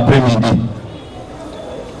longwaki na ba après-midi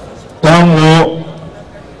tango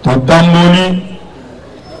totamboli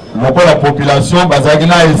loko la population bazaki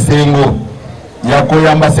na esengo ya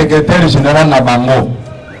koyamba secrétaire général na bango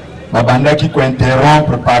babandaki ko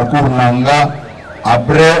interrompre parcours nanga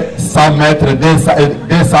après 100 mètres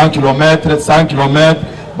 200 km 100 km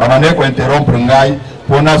babandaki ko interrompre ngai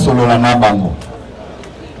pona solola na bango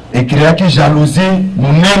ekreaki jalousie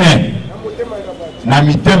munene na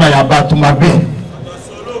mitema ya bato mabe.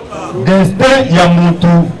 Destin ya mutu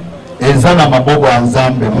eza na maboko ya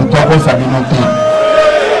Nzambe, mutu akosa bino te.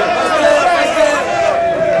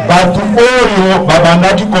 Bato oyo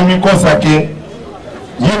babandaki komikosa ke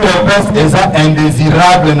UDPS eza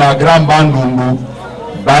indésirable na Grand Bandundu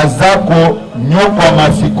bazako nyokwa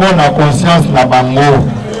masiko na conscience na bango.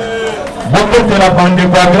 Bokotela bande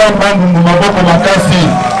kwa Grand Bandundu maboko makasi.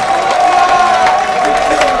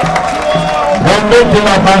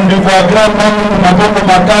 Bokotela bande kwa Grand Bandundu maboko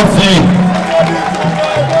makasi.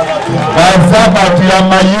 Baza batu ya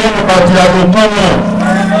mayele, batu ya lokono.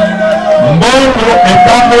 Mbono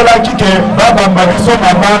etambola kike babamba biso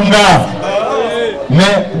mabanga. Me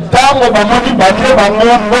tango bamoni badre bango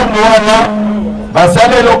mbono wana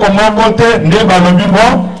basale loko moko te nde balobi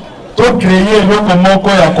bo to créer loko moko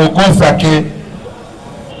ya kokosa ke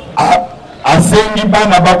asengi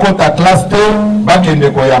bana bakota classe te bakende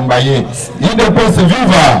koyamba ye. UDPS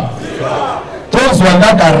viva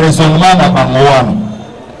tozwangaka raisonnement na bango wana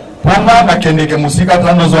ponga nakendeke musika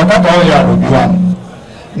tano zwakaka oyo alobi wana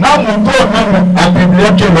na mutu meme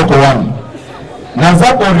apublieke loko wana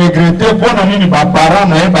naza ko regrete pona nini baparent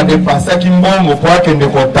na ye badepensaki mbongo po akende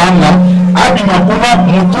kotanga abima kuna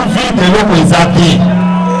mutu vide loko eza te.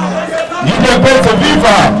 UDPS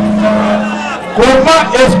viva.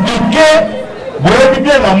 Comment expliquer boyebi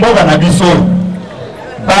bien na mboka na biso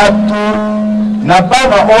batu na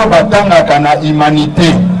bana oyo batangaka na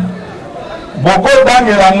humanité boko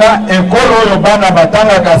tangelanga ekolo oyo bana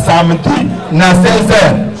batangaka samedi na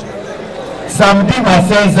 16h samedi na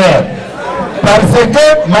 16h parce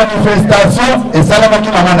que manifestation esalamaki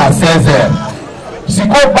mama na 16h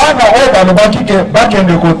siko bana oyo balobaki ke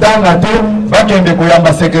bakende kotanga te bakende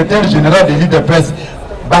koyamba secrétaire général de l'UDPS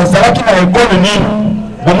bazalaki na ekolo nini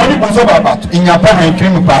bomoni bozo babato il n'y a pas un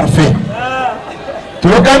crime parfait.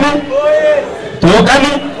 Tokani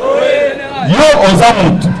yo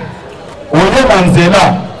ozamutu oye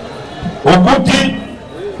banzela okuti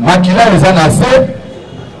makila eza na se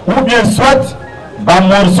ou bien soit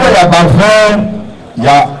bamorceau ya bavere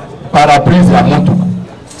ya paraprise ya motuka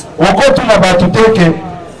okotuna bato teke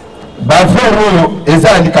bavere oyo eza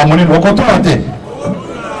ya likambo nini okotuna te.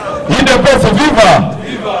 UDPS viva.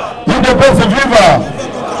 UDPS viva.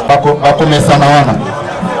 bakomesana wana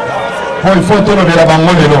po ifo tolobela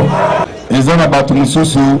bango lelo eza na bato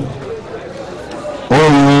mosusu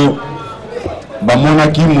oyo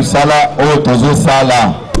bamonaki musala oyo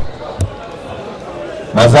tozosala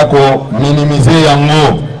baza ko minimiser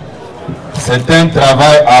yango. C'est un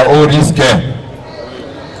travail à haut risque.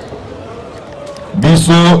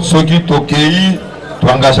 Biso soki tokei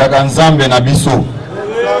tuangashaka Nzambe na biso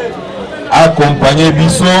accompagner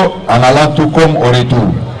biso en allant tout comme au retour.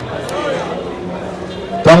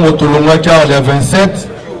 Tango tulongwaki le 27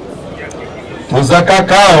 tozaka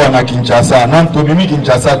kawa na Kinshasa nan tobimi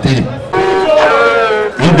Kinshasa te.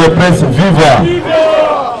 UDPS viva.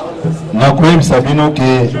 Na koyebisa bino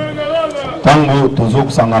ke tango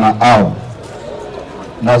tozokusangana awa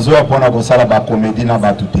nazoya mpona kosala bakomedi na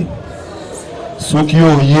bato te. Soki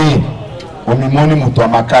oye omimoni moto ya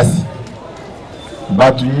makasi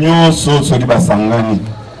bato nyonso soki basangani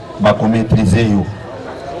bakometrize yo.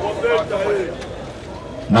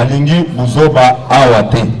 Nalingi buzoba awa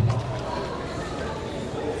te.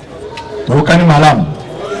 Tokani malamu.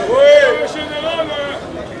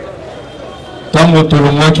 Tango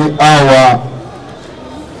tolongaki awa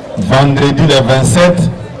vendredi le 27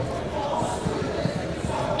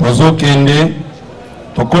 tozo kende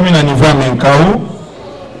tokomi na niveau ya Menkau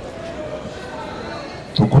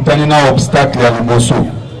tokutani na obstacle ya liboso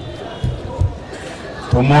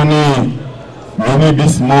tomoni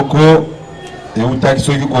minibus moko eutaki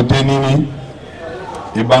soki kote nini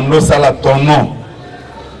ebando sala tono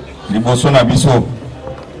liboso na biso.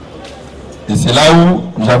 Et c'est là où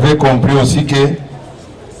j'avais compris aussi que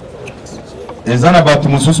les anabatu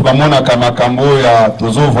mususu bamona kamakambo ya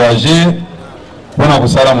tozo voyager pona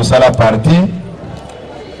kusala musala parti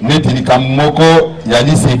neti likamoko ya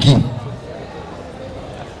liseki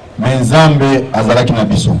Nzambe azalaki na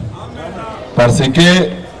biso parce que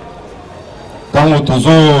tango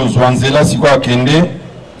tozo zwanzela siko akende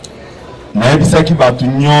na yebisaki batu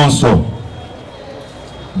nyonso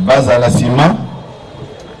bazala sima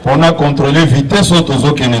on a contrôlé vitesse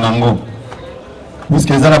autozo kene nango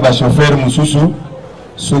puisque ezala ba chauffeur mususu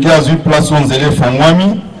soki azui place onzele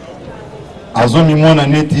fongwami azomi mona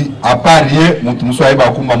neti aparie mutu muso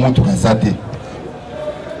ayeba kumba mutu kazate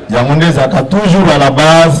ya mondeza ka toujours à la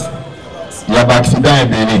base ya ba accident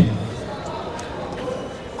ebele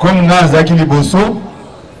comme naza ki liboso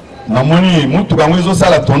na moni mutu kango ezo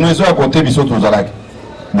sala tono ezo à côté biso tozalaki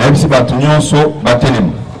na ebisi batu nyonso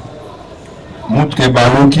batelema mutu ke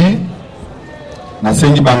baluki na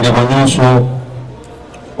sengi bangeko nyonso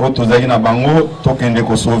o tozalaki na bango tokende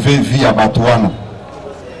ko sauver vie ya batu wana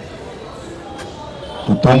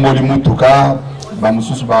totomboli mutuka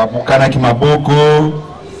bamususu babukanaki maboko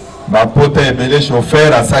bapota ebele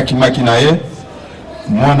chauffeur asakimaki na ye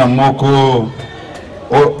mwana moko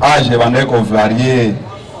au âge bandaki kovarie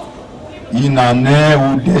une année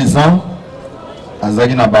ou 2 ans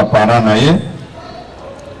azalaki na baparent na ye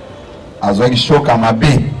azwaki shoka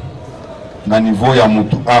mabe na niveau ya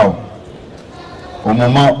mutu awa au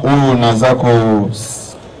moment où naza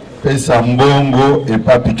kopesa mbongo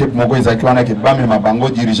epa piquet moko ezalaki wana ke bamema bango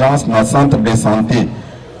d'urgence na centre de santé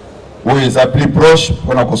oyo eza plus proche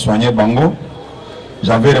mpona kosoigne bango.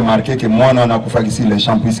 J'avais remarqué que moi on a kufaki ici les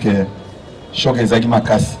champs puisque choc ezalaki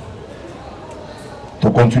makasi. To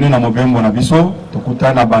continue na mobembo na biso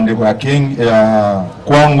tokutana na bandeko ya King ya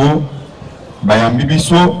Kwango bayambi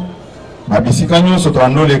biso babisika nyonso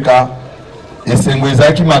tondoleka esengo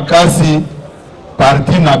ezalaki makasi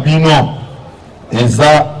parti na bino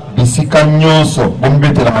eza bisika nyonso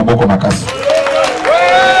bombetela maboko makasi.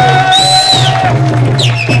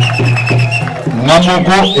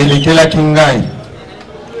 Namoko elekelaki ngai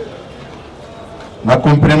na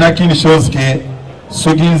comprenaki une chose que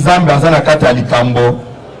soki nzambe aza na kati ya likambo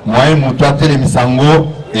moye moto atelemisa ngo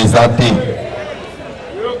eza te.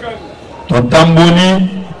 Totamboli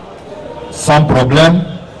sans problème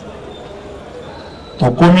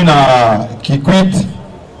tokomi na Kikwit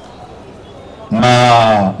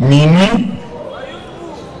na minuit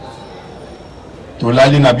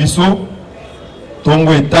tolali na biso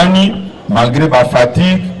tongo etani malgré ba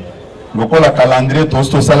fatigue lokola calendrier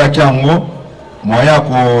tosto salaki yango moya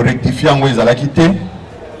ko rectifier yango ezalaki te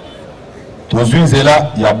tozwi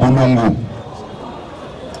nzela ya bulungu.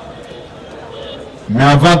 Mais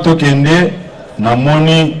avant tokende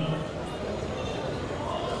namoni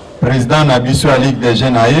président na biso ya Ligue des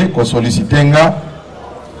Jeunes aye ko solliciter nga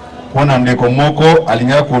pona ndeko moko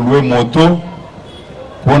alinga ko louer moto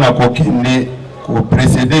pona ko kende ko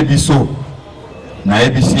précéder biso na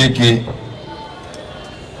ebisi eke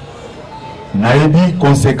na ebi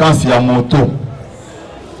conséquence ya moto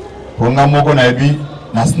ponga moko na ebi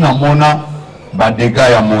nasina mona ba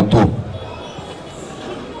dégâts ya moto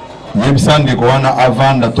yebisa ndeko wana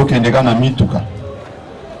avanda tokendeka na mituka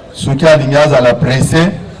soki alingi azala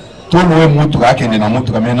pressé toluwe mutuka akende na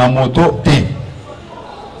mutuka me na moto te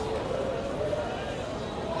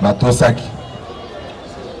batosaki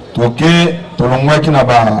toke tolongwaki na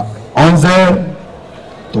ba 11h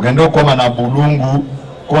tokende okoma na bulungu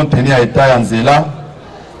contenu ya état ya nzela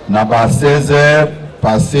na ba 16h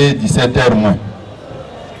passé 17h moins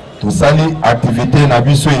tosali activité na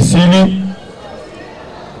biso esili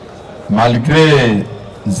malgré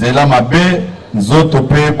nzela mabe nzoto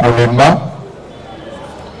pe kolemba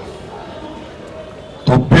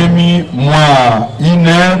topemi mwa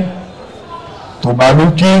 1h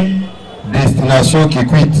tobaluki destination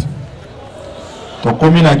Kikwit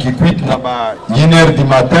tokomi na Kikwit na ba 1h du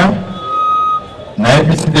matin na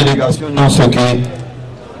ebisi délégation nyonso ke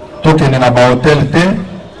tokende na ba hotel te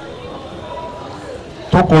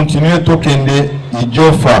to continuer tokende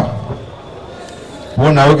Idiofa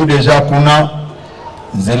mpona yoki deja kuna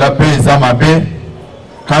nzela pe eza mabe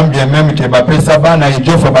quand bien même ke bapesa bana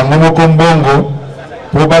Idiofa bango moko mbongo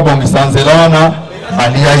po babongisa nzela wana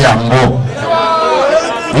balia yango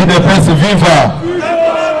UDPS viva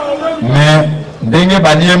mais ndenge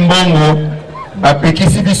balie mbongo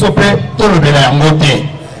bapekisi biso pe tolobela yango te.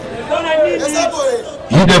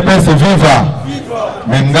 UDPS viva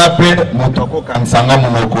mais nga pe moto akokanisanga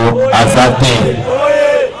monoko aza te.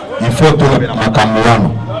 Il faut tolobela makambo wana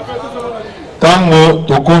tango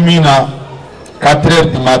tokomi na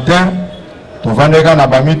 4h du matin tovandeka na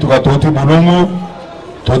bamituka toti bulungu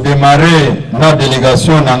todémarrer na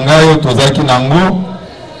délégation na ngayo tozaki nango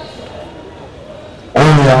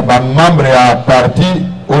oya ba membre ya parti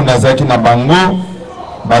o nazaki na bango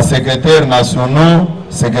ba secrétaire national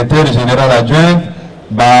secrétaire général adjoint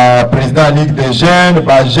ba président Ligue des Jeunes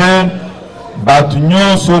ba jeunes ba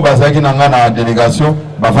nyonso bazaki nanga na délégation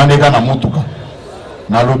bavandeka na mutuka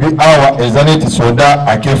na lobi awa ezaneti soda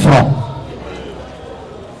ake front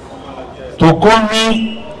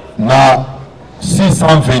tokomi na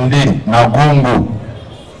 622 na Gongo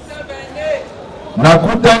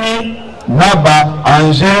nakutani naba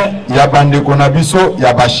engin ya bandeko na biso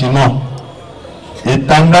ya ba chinois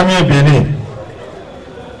etandami ebele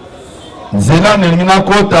nzela nelingi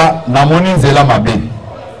nakota namoni nzela mabe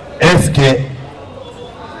eske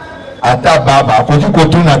ata baba akoki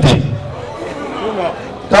kotuna te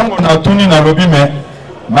ntango natuni nalobi me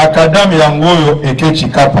makadame yango oyo eke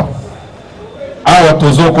chikapa awa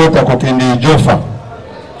tozokota kokende Ijofa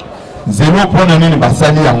nzela mpona nini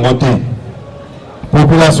basali yango te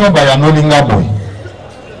population bayanolinga boy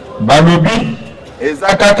balobi eza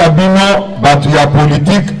kaka bino bato ya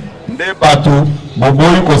politique nde bato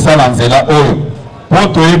boboyi kosala nzela oyo po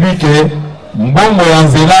toyebi ke mbongo ya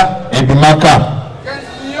nzela ebimaka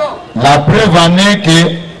la preuve ane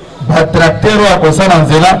ke batracteur oyo akosala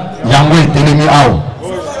nzela yango etelemi awa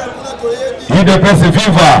UDPS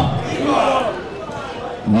viva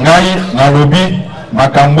ngai nalobi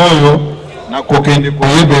makambo oyo nakokende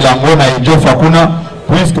koyebela yango na Ijofa kuna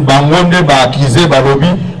puisque bango nde baakize balobi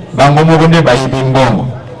bango moko nde bayibi mbongo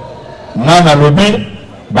nga nalobi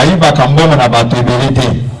bayibaka mbongo na bato ebele te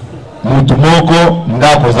mutu moko nde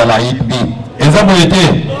akozala yibi eza boye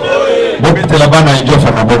te bobetela bana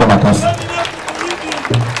Ijofa maboko makasi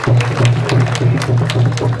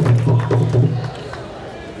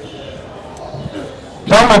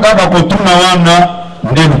ntango kaka kotuna wana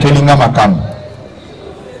nde lukelinga makambo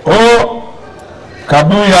o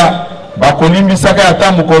Kabuya bakolimbisaka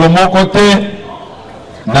ata mokolo moko te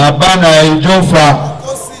na bana ya Ijofa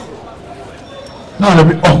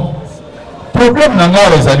nalobi problème na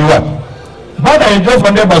ngai ezali wapi bana ya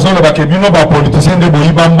Ijofa nde bazolobaka bino bapoliticien nde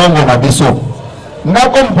boyiba mbongo na biso nga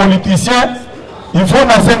comme politicien il faut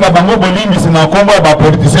nasenga bango bolimbisi na nkombo ya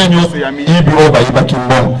bapoliticien nyonso ya miyibi oyo bayibaki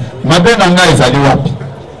mbongo mabe na ngai ezali wapi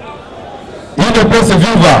UDPS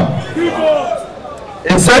viva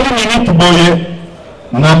esali minute boye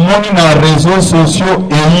namoni na réseaux sociaux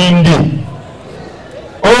eyindi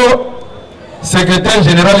o secrétaire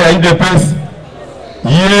général ya UDPS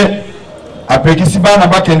ye apekisi bana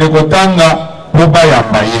bakende kotanga po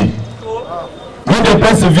bayamba ye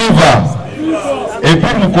UDPS viva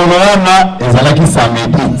epuis mokolo wana ezalaki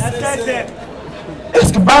samedi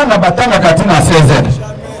est-ce que bana batangaka ti na 16h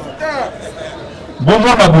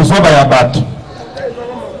bomona buzoba ya bato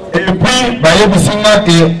epuis bayebisinga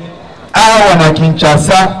ke awa na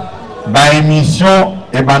Kinshasa baémission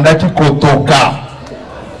ebandaki kotoka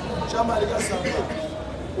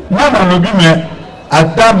nana lobi me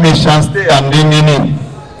ata méchanceté ya ndenge nini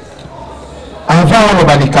avant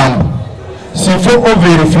oloba likambo s'il faut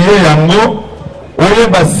ovérifie yango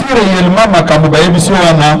oyeba si réellement makambo bayebisi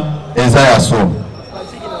wana eza ya solo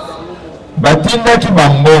batindaki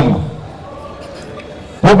bambongo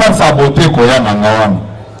po basabote koya nanga wana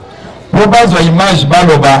po bazwa image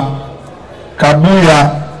baloba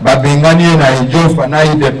Kabuya babengani ye na Ijofa na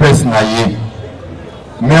UDPS na ye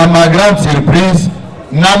mais à ma grande surprise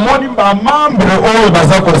namoni bamembre oyo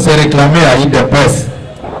baza kose réclamer ya UDPS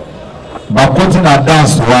bakoti na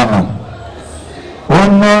danse wana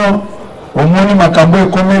ono omoni makambo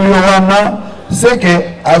ekomeli wana c'est que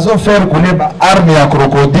azo faire kule ba arme ya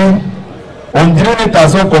crocodile on dirait neti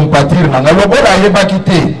azo compatir nanga lokola ayebaki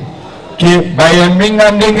te ke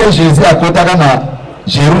bayembenga ndenge Jésus akotaka na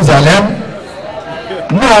Jérusalem.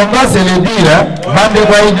 Non, on va se le dire, bande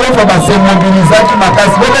kwa Ijofa va se mobiliser qui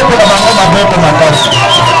makasi, bébé pour la bango maboko makasi.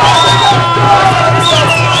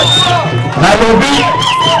 Na lobi,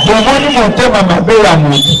 bomoni motema mabe ya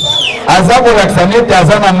mutu. Azabo laksanete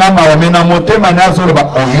azana ngama wamena motema na azolo ba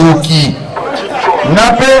oyoki.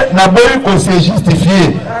 Nape na boyi ko se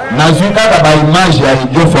justifier. Na zwika ba image ya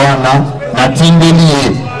Ijofa wana na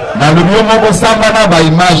tindeliye. Na lobi moko samba na ba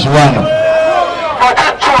image wana.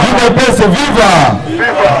 UDPS viva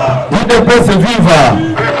UDPS viva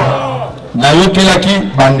na yokelaki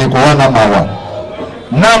bandeko wana mawa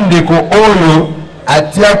na ndeko oyo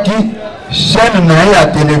atiaki chaîne na ya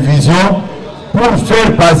télévision pour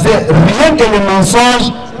faire passer rien que les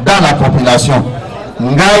mensonges dans la population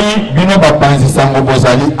ngai bino bapanzisango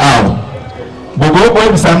bozali awa bogo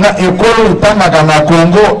boyebisanga ekolo etangaka na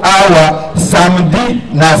Congo awa samedi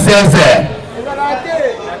na 16h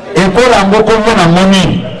ekolo yango kombo na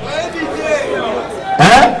moni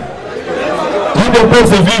UDPS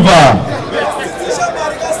viva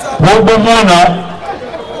bobo mona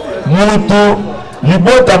mutu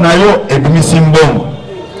libota na yo ebimisi mbongo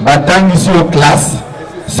batangisi yo classe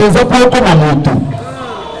seza po koma mutu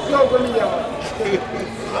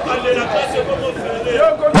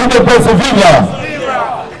UDPS viva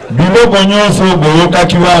biloko nyonso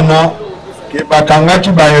boyokaki wana ke bakangaki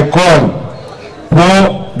ba école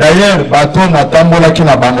po d'ailleurs bato natambolaki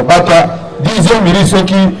na bango bato 10e miri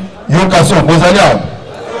soki yocation bozali awa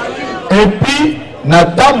Et puis,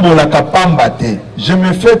 Natambola Kapambate, je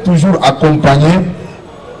me fais toujours accompagner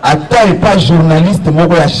à taille pas journaliste,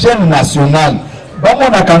 moko la chaîne nationale. Bamo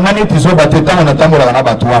na kangani tizo bateta na Natambola na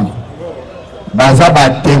batouam. Baza ba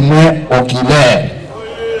témoin oculaire.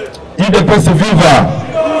 Il peut se vivre.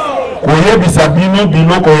 Koye bisabino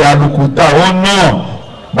biloko ya lukuta. Oh non.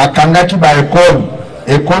 Bakangaki ba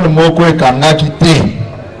école moko ekangaki te.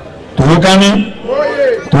 Tulukani?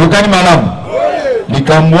 Tulukani madame.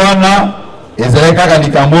 Likambwana ezali kaka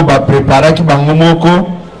likambo ba preparaki bango moko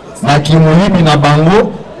na kimulibi na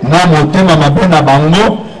bango na motema mabe na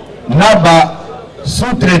bango na ba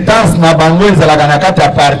sous-traitance na bango ezalaka na kati ya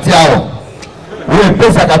parti awo oyo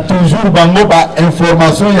epesaka toujours bango ba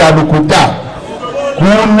information ya lokuta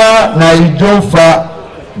kuna na ijofa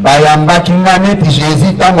bayambaki nga neti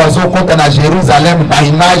Jésus ntango azokota na Jérusalem ba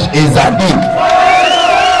image ezali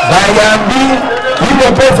bayambi il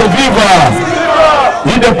ne peut se vivre.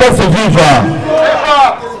 Il ne peut se vivre.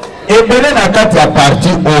 Et bien, na kati ya parti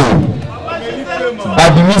oyo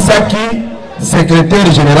babimisaki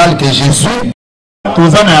secrétaire général que je suis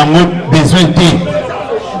toza na yango besoin te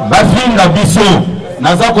bafinga biso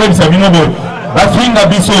naza koyebisa bino boye bafinga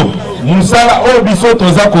biso mosala oyo biso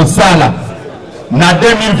toza kosala na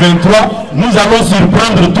 2023 nous allons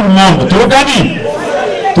surprendre tout le monde.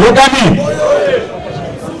 Tokani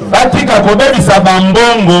batika kobebisa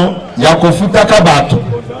bambongo ya kofutaka bato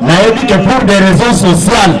nayebi que pour des raisons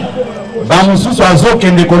sociales bamususu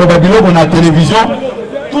azokende koloba biloko na télévision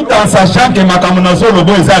tout en sachant que makambo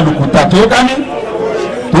nazoloba eza lukuta. Tokani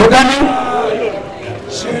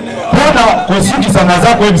mpona kosukisa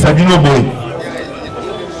naza koyebisa bino boye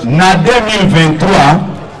na 2023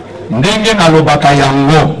 ndenge nalobaka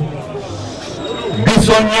yango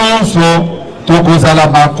biso nyonso tokozala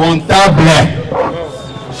bacontable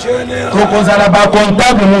tokozala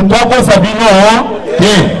bacontable moto akosa bino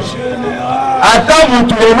te ata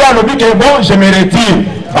motu lelo alobi ke bon je me retire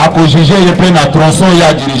bakojuge ye mpe na tronçon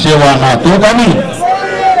ya dirige wana.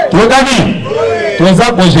 Tokani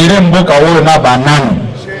toza kogere mboka oyo na banani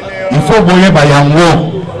il faut boyeba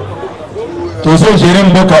yango tozogere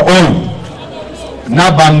mboka oyo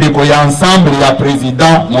na bandeko ya ensemble ya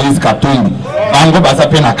président Moïse Katumbi bango baza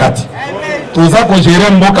mpe na kati toza kogere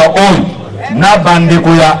mboka oyo na bandeko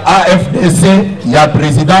ya AFDC ya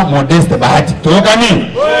président Modeste Bahati.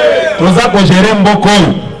 Tokani toza kogere mboka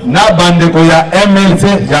oyo na bandeko ya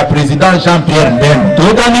MLC ya président Jean-Pierre Mbembe.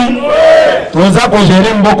 Tokani toza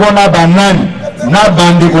kogere mboka na banani na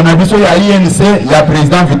bandeko na biso ya INC ya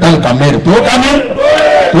président Vital Kamerhe.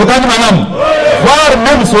 Tokani madame voir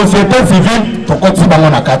même société civile tokoti bango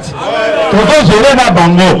na kati tozo gérer na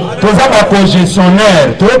bango toza ba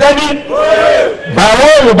co-gestionnaire. Tokani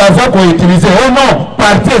baoyo baza koutilize oh non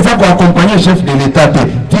parti eza koaccompagner chef de l'état te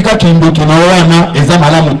tika kindoki na wana eza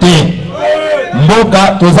malamu te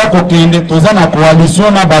mboka toza kokende toza na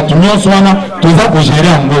coalition na bato nyonso wana toza kogere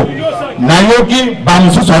yango nayoki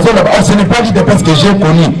bamosusu azoloba ce n'est pas l'IDPS que j'ai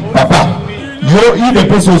connu papa yo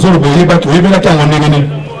IDPS ozoloba oyebaki oyebelaki yango ndenge nini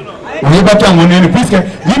oyebaki yango nini puisque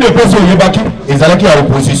IDPS oyebaki ezalaki ya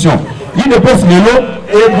opposition IDPS lelo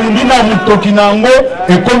ebundi na motoki na yango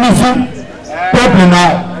ekomisi peuple na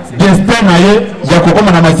destin na ye ya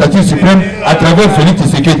kokoma na magistrature suprême à travers Félix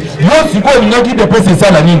Tshisekedi yo sikoyo olingaki IDPS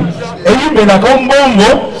esala nini eyibelaka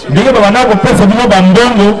mbongo ndenge babanda kopesa bino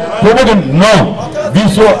bambongo poboke non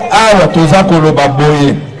biso awa toza koloba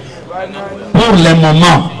boye pour le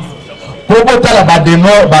moment pobotala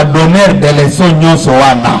badonneur d'élection nyonso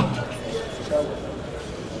wana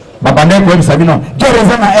babandaki koyebisa bino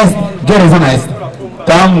gereza na est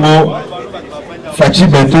tango Fatshi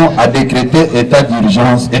Beton a décrété état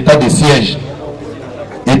d'urgence, état de siège.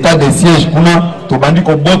 État de siège, kuna tobandi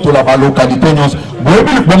ko boto la ba localité nyos.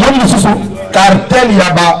 Boyebi bomoni lisusu cartel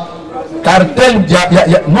yaba cartel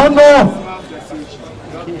ya non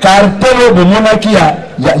cartel bomonaki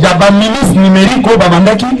ya ba ministre numérique ko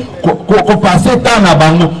babandaki ko passer temps na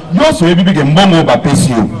bango. Yoso yebi ke mbongo ba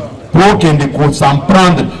pesio. Pour kende ko s'en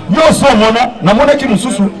prendre. Yoso mona ki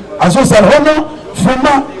mususu aso sala non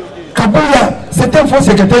vraiment Kabuya, c'est un faux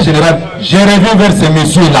secrétaire général. Je reviens vers ces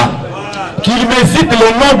messieurs-là. Qu'ils me citent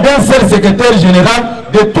le nom d'un seul secrétaire général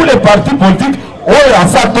de tous les partis politiques. Oh, à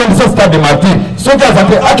ça, ce stade de Martin. Ce qui a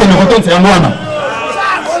été à quel niveau c'est Yangwana.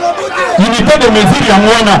 Unité de mesure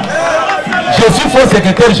Yangwana. Je suis faux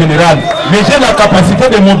secrétaire général, mais j'ai la capacité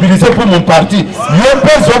de mobiliser pour mon parti. Je peux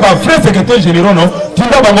être un vrai secrétaire général, non?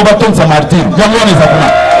 Tinda Bango Baton Samartin. Yangwana Zakuna.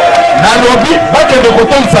 Nalobi, Baké de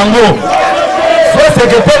Koton Sango. Soit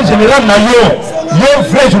secrétaire général na yo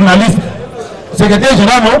vrai journaliste secrétaire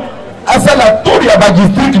général non à ça la tour ya ba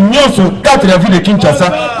district nyonso 4 ya ville de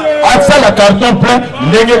Kinshasa Aksa la carton plein,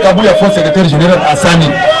 Ndenge Kabuya faux secrétaire général Hassani.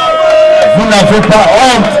 Vous n'avez pas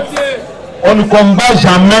honte. On ne combat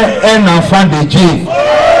jamais un enfant de Dieu.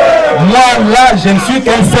 Moi là, je ne suis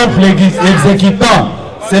qu'un simple exécutant.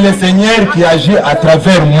 C'est le Seigneur qui agit à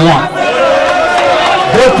travers moi.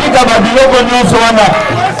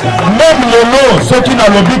 Même le lot, ceux qui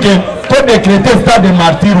n'ont lobby que tout décréter stade de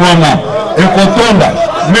martyr wana et kotonda.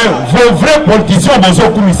 Mais vos vrais politiciens bozo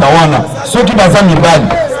kumisa wana, ceux qui bazam mibali,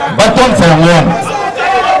 baton c'est wana.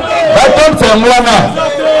 Baton c'est wana.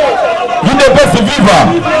 Il ne peut se vivre.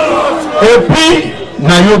 Et puis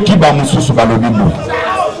nayoki ba mususu ba lobby bo.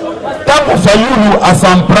 Tant que Fayoulou à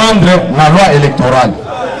s'en prendre la loi électorale.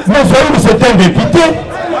 Mais Fayoulou c'est un député.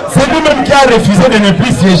 C'est lui-même qui a refusé de ne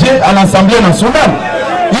plus siéger à l'Assemblée nationale.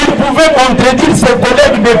 Il pouvait contredire ses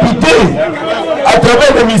collègues députés à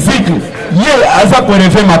travers l'hémicycle. Hier, Azak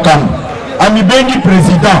Orefe Makam, Amibengi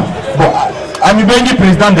président. Bon, Amibengi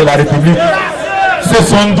président de la République. C'est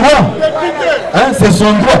son droit. Hein, c'est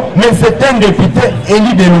son droit. Mais c'est un député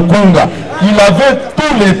élu de Lukonga. Il avait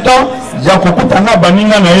tout le temps, Yakokutana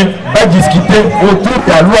Baninga Nae, va discuter autour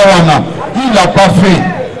de la loi Wana. Il n'a pas fait.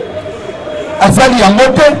 Azali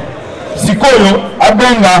Yangote, Sikoyo,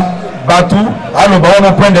 Abenga, Batu, alo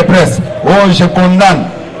baona point de presse. Oh, je condamne.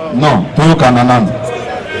 Non, tout Kananan.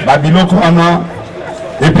 Babiloko Ana.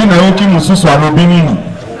 Et puis Naoki Mususu Alobinini.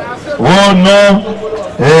 Oh non,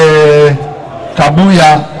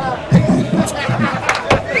 Kabuya.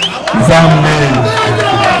 Zambe.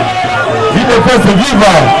 Il ne peut se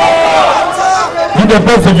vivre. Il ne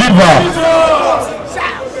peut se vivre.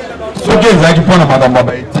 Ce qui est là qui prend la madame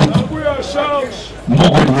Babaïti.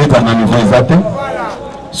 Mboko lieta na niveau exact.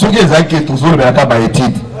 Ce qui est là qui est toujours le cas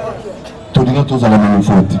baétide. Tout le monde tous à la même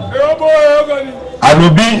faute.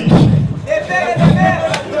 Alobi.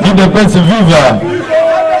 Il ne peut se vivre.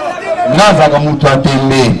 Naza kamutu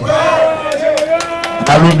atende.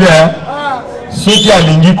 Alobi ceux qui a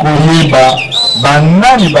lingi koyeba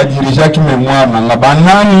banani ba dirigeant qui mémoire nanga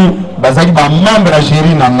banani bazaki ba membre à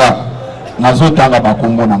gérer nanga nazotanga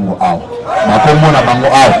bakombo nango awa bakombo na bango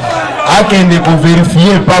awa akende ko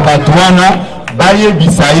vérifier pas batwana baye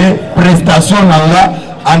bisaye prestation nanga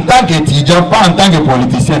en tant qu'étudiant pas en tant que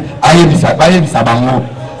politicien aye bisa baye bisa bango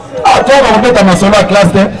ato ba mbeta masolo à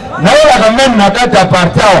classe na la quand même na kata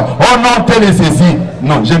parti oh non tel et ceci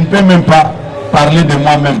non je ne peux même pas parler de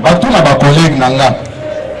moi-même. Batou na ba collègue nanga.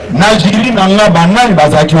 Najiri nanga banani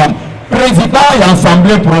bazaki wan. Président de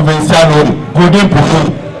l'Assemblée provinciale Godin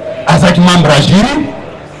Poufou. Azaki membre Jiri.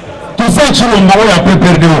 Tout ça qui a peu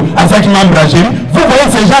perdu. Azaki membre Jiri. Vous voyez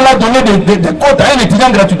ces gens-là donner des quotes à un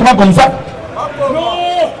étudiant gratuitement comme ça?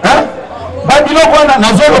 Hein? Babilo kwana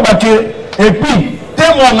nazoro bake et puis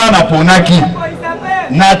témoin na ponaki.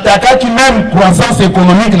 Nataka qui même croissance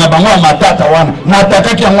économique na bango matata wana.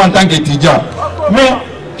 Nataka qui en tant qu'étudiant. Mais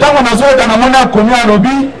quand on a joué dans le commis à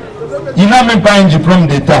lobby, il n'a même pas un diplôme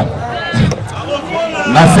d'État.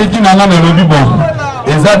 Na ce qui n'a pas de lobby bon.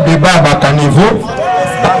 Les autres débats à niveau,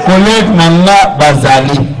 collègues nanga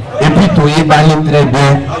bazali. Et puis tout est banni très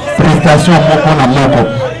bien. Prestation moko na moko.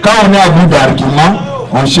 Quand on est à bout d'arguments,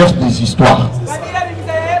 on cherche des histoires.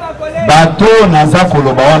 Bateau naza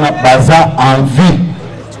kolobawana baza en vie.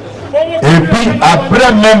 Et puis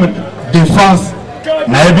après même défense.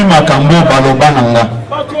 Naebi makambo baloba nanga.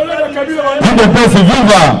 Il ne peut se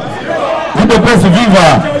vivre. Il ne peut se vivre.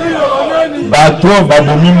 Bateau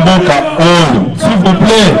babomi mboka oyo. S'il vous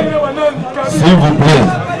plaît. S'il vous plaît.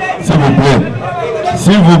 S'il vous plaît.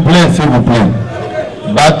 S'il vous plaît. S'il vous plaît.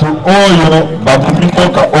 Bateau oyo babomi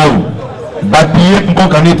mboka oyo. Batiye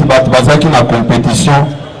mboka neti bato bazaki na compétition.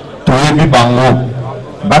 Toyebi bango.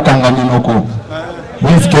 Bakanga minoko.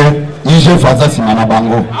 Puisque IG Faza Simana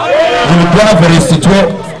Bango. Il doit restituer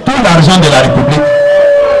tout l'argent de la République.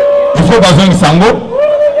 Il faut besoin de Sango.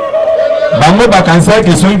 Bango Bakansa,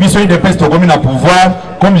 qui sont une des pestes communes à pouvoir,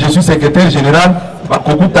 comme je suis secrétaire général,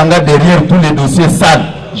 Bakoku Tanga derrière tous les dossiers sales.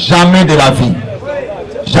 Jamais de la vie.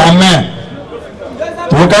 Jamais.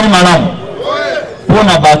 Tu veux quand même madame? Pour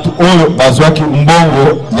Nabatu Oyo, Bazouaki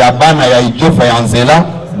Mbongo, Yabana, Yaïdjofa, Yanzela,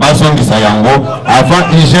 Bazongi Sayango, avant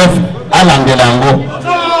IGF, Alangelango.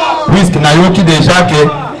 Puisque Nayoki déjà que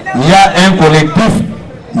il y a un collectif,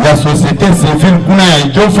 il y a société civile, kuna ya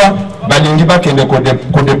Idjofa, balingi ba kende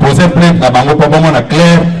ko déposer plainte na bango pa bomo na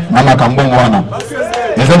clair na makambo wana.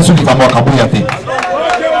 Les gens qui kamwa Kabuya te.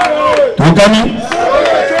 Tukani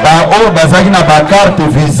ba o bazaki na ba carte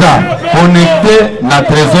visa connecté na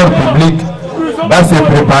trésor public va se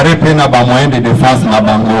préparer pour na ba moyen de défense na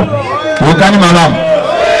bango. Tukani madame.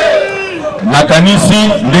 Nakanisi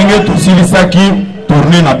ndenge tusilisaki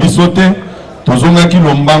tourner na bisote tozonga ki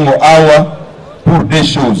lombango awa pour deux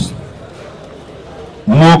choses.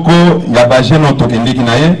 Moko yabaje no tokendiki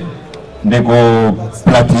na ye ndeko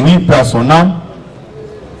Platini personnel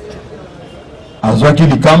azwaki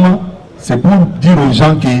likama, c'est pour dire aux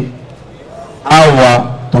gens que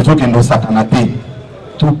awa tozokendo sakanate,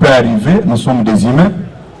 tout peut arriver, nous sommes des humains.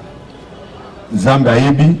 Zamba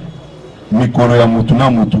yebi mikolo ya mutu na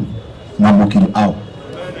mutu na mokili awa.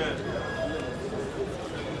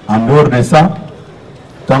 En dehors de ça,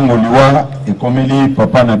 tango liwa ekomeli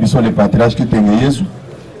papa na biso le patriarche qui tenge Yesu,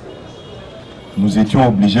 nous étions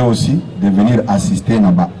obligés aussi de venir assister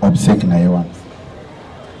na ba obsèque na yewan.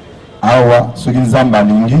 Awa soki nzamba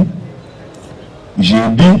lingi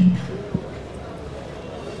jeudi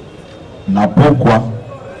na pourquoi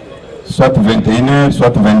soit 21h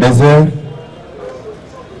soit 22h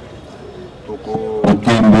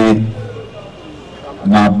okende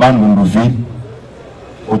na Bandunduville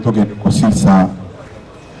otokende kosilisa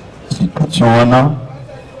situation wana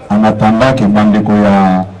en attendant que bandeko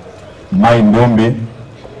ya Mai Ndombe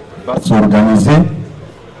va s'organiser,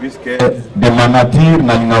 puisque de ma nature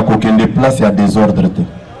n'a pas aucune place à désordre.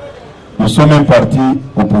 Nous sommes partis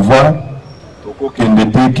au pouvoir que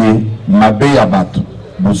mabe ya bato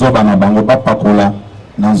bozoba na bango papakola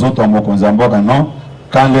na nzoto mokonzamboka non.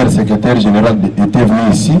 Quand leur secrétaire général était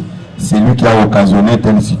venu ici, c'est lui qui a occasionné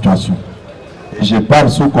telle situation. Et je parle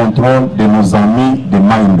sous contrôle de nos amis de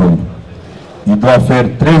Mai Ndombe. Ils doivent faire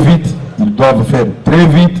très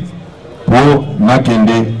vite pour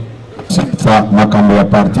nakende ça makambo ya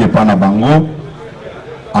parti et pas na bango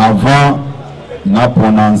avant na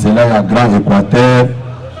ponanzela ya Grand Équateur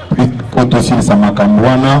puis aussi sa makambo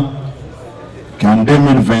wana qu'en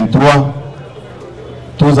 2023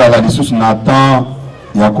 tous à la lisusu n'attend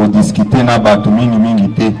ya ko discuter na batu mingi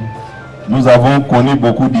te. Nous avons connu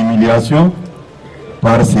beaucoup d'humiliation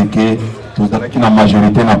parce que tous qui na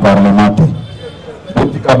majorité na parlement te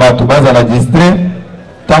batu baza la distrait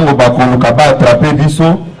tango bakoluka ba attraper biso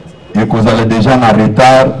et kozala déjà na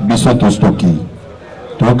retard biso to stocké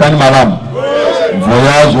tokani malam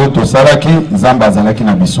voyage to salaki zamba zalaki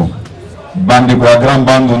na biso bande kwa grand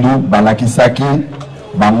bandundu balaki saki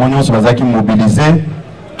bangonyo so bazaki mobiliser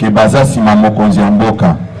ke baza sima mokonzi ya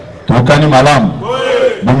mboka tokani malam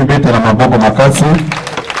bomi bete na maboko makasi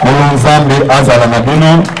kolo nzambe azala na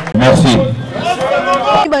bino. Merci.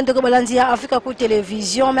 Bandeko balanzi ya AFRIKAKOUL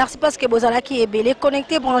télévision, merci parce que bozala ki ebele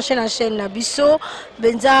connecté branché na chaîne na biso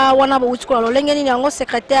benza wana bouti ko lolenge ni yango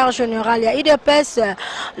secrétaire général ya IDPS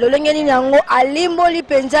lolenge ni yango alimboli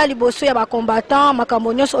penza liboso ya ba combattant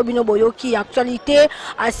makambo nyonso obino boyoki actualité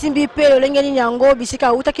asimbi pe lolenge ni yango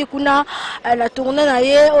bisika utaki kuna na tourner na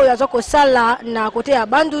ye oyo azoko sala na côté ya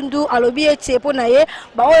Bandundu alobi ete po na ye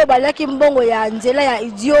ba oyo balaki mbongo ya nzela ya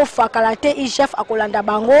idio fakalate chef akolanda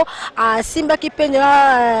bango asimba ki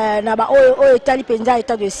penza na ba oyo etali penza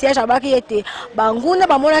état de siège abaki ete banguna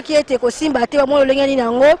bamona ki ete kosimba te bamona lengeni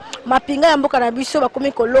nango mapinga ya mboka na biso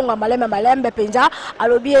bakomi kolonga malembe penza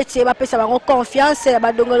alobi ete bapesa bango confiance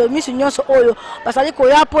ba dongolo misu nyonso oyo basali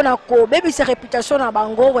koya pona ko bebisa réputation na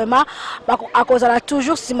bango vraiment akozala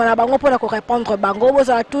toujours sima na bango pona ko répondre bango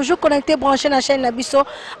bozala toujours connecté branché na chaîne na biso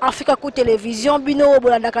AFRIKAKOUL télévision bino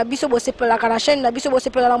bolandaka biso bosepelaka na chaîne na biso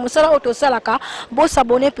bosepelaka na musala otosalaka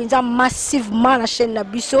bosabonner penza massivement na chaîne na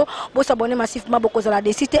biso bo s'abonner massivement beaucoup à la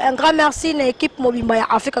décide. Un grand merci à l'équipe mobile ya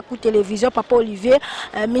AFRIKAKOUL télévision papa Olivier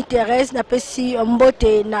Thérèse na pesi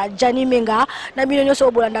mbote na Jani Menga na bino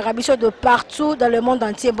so bolanda biso de partout dans le monde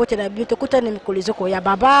entier mbote na bino tokutana mikolizo ko ya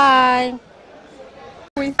bye bye.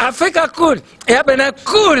 AFRIKAKOUL et abena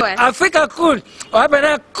cool AFRIKAKOUL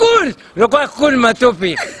abena cool le quoi cool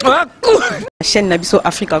matopi cool chaîne na biso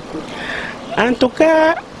AFRIKAKOUL en tout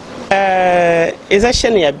cas esa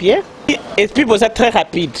chaîne ya bien. Et puis vous êtes très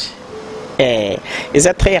rapide. Ils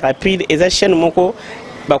êtes très rapide. Et cette chaîne moko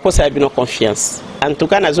bako ça a bien confiance. En tout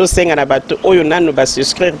cas nazo senga na bato oyo nanu ba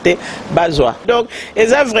souscrire te bazwa. Donc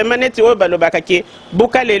ils ont vraiment net oyo balobaka ke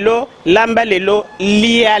boka lelo lamba lelo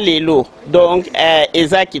lia lelo. Donc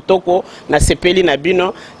eza kitoko na sepeli na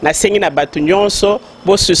bino na sengi na bato nyonso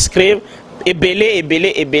bo souscrire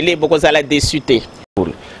ebele boko za la déçuté.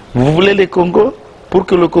 Vous voulez le Congo pour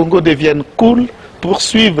que le Congo devienne cool? Pour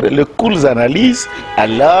suivre les cooles analyses,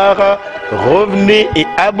 alors revenez et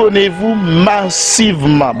abonnez-vous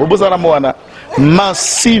massivement.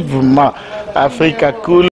 Massivement.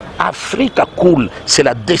 AFRIKAKOUL. AFRIKAKOUL, c'est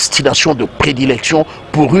la destination de prédilection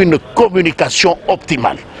pour une communication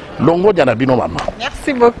optimale. Longo Dianabino Mama.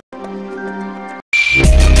 Merci beaucoup.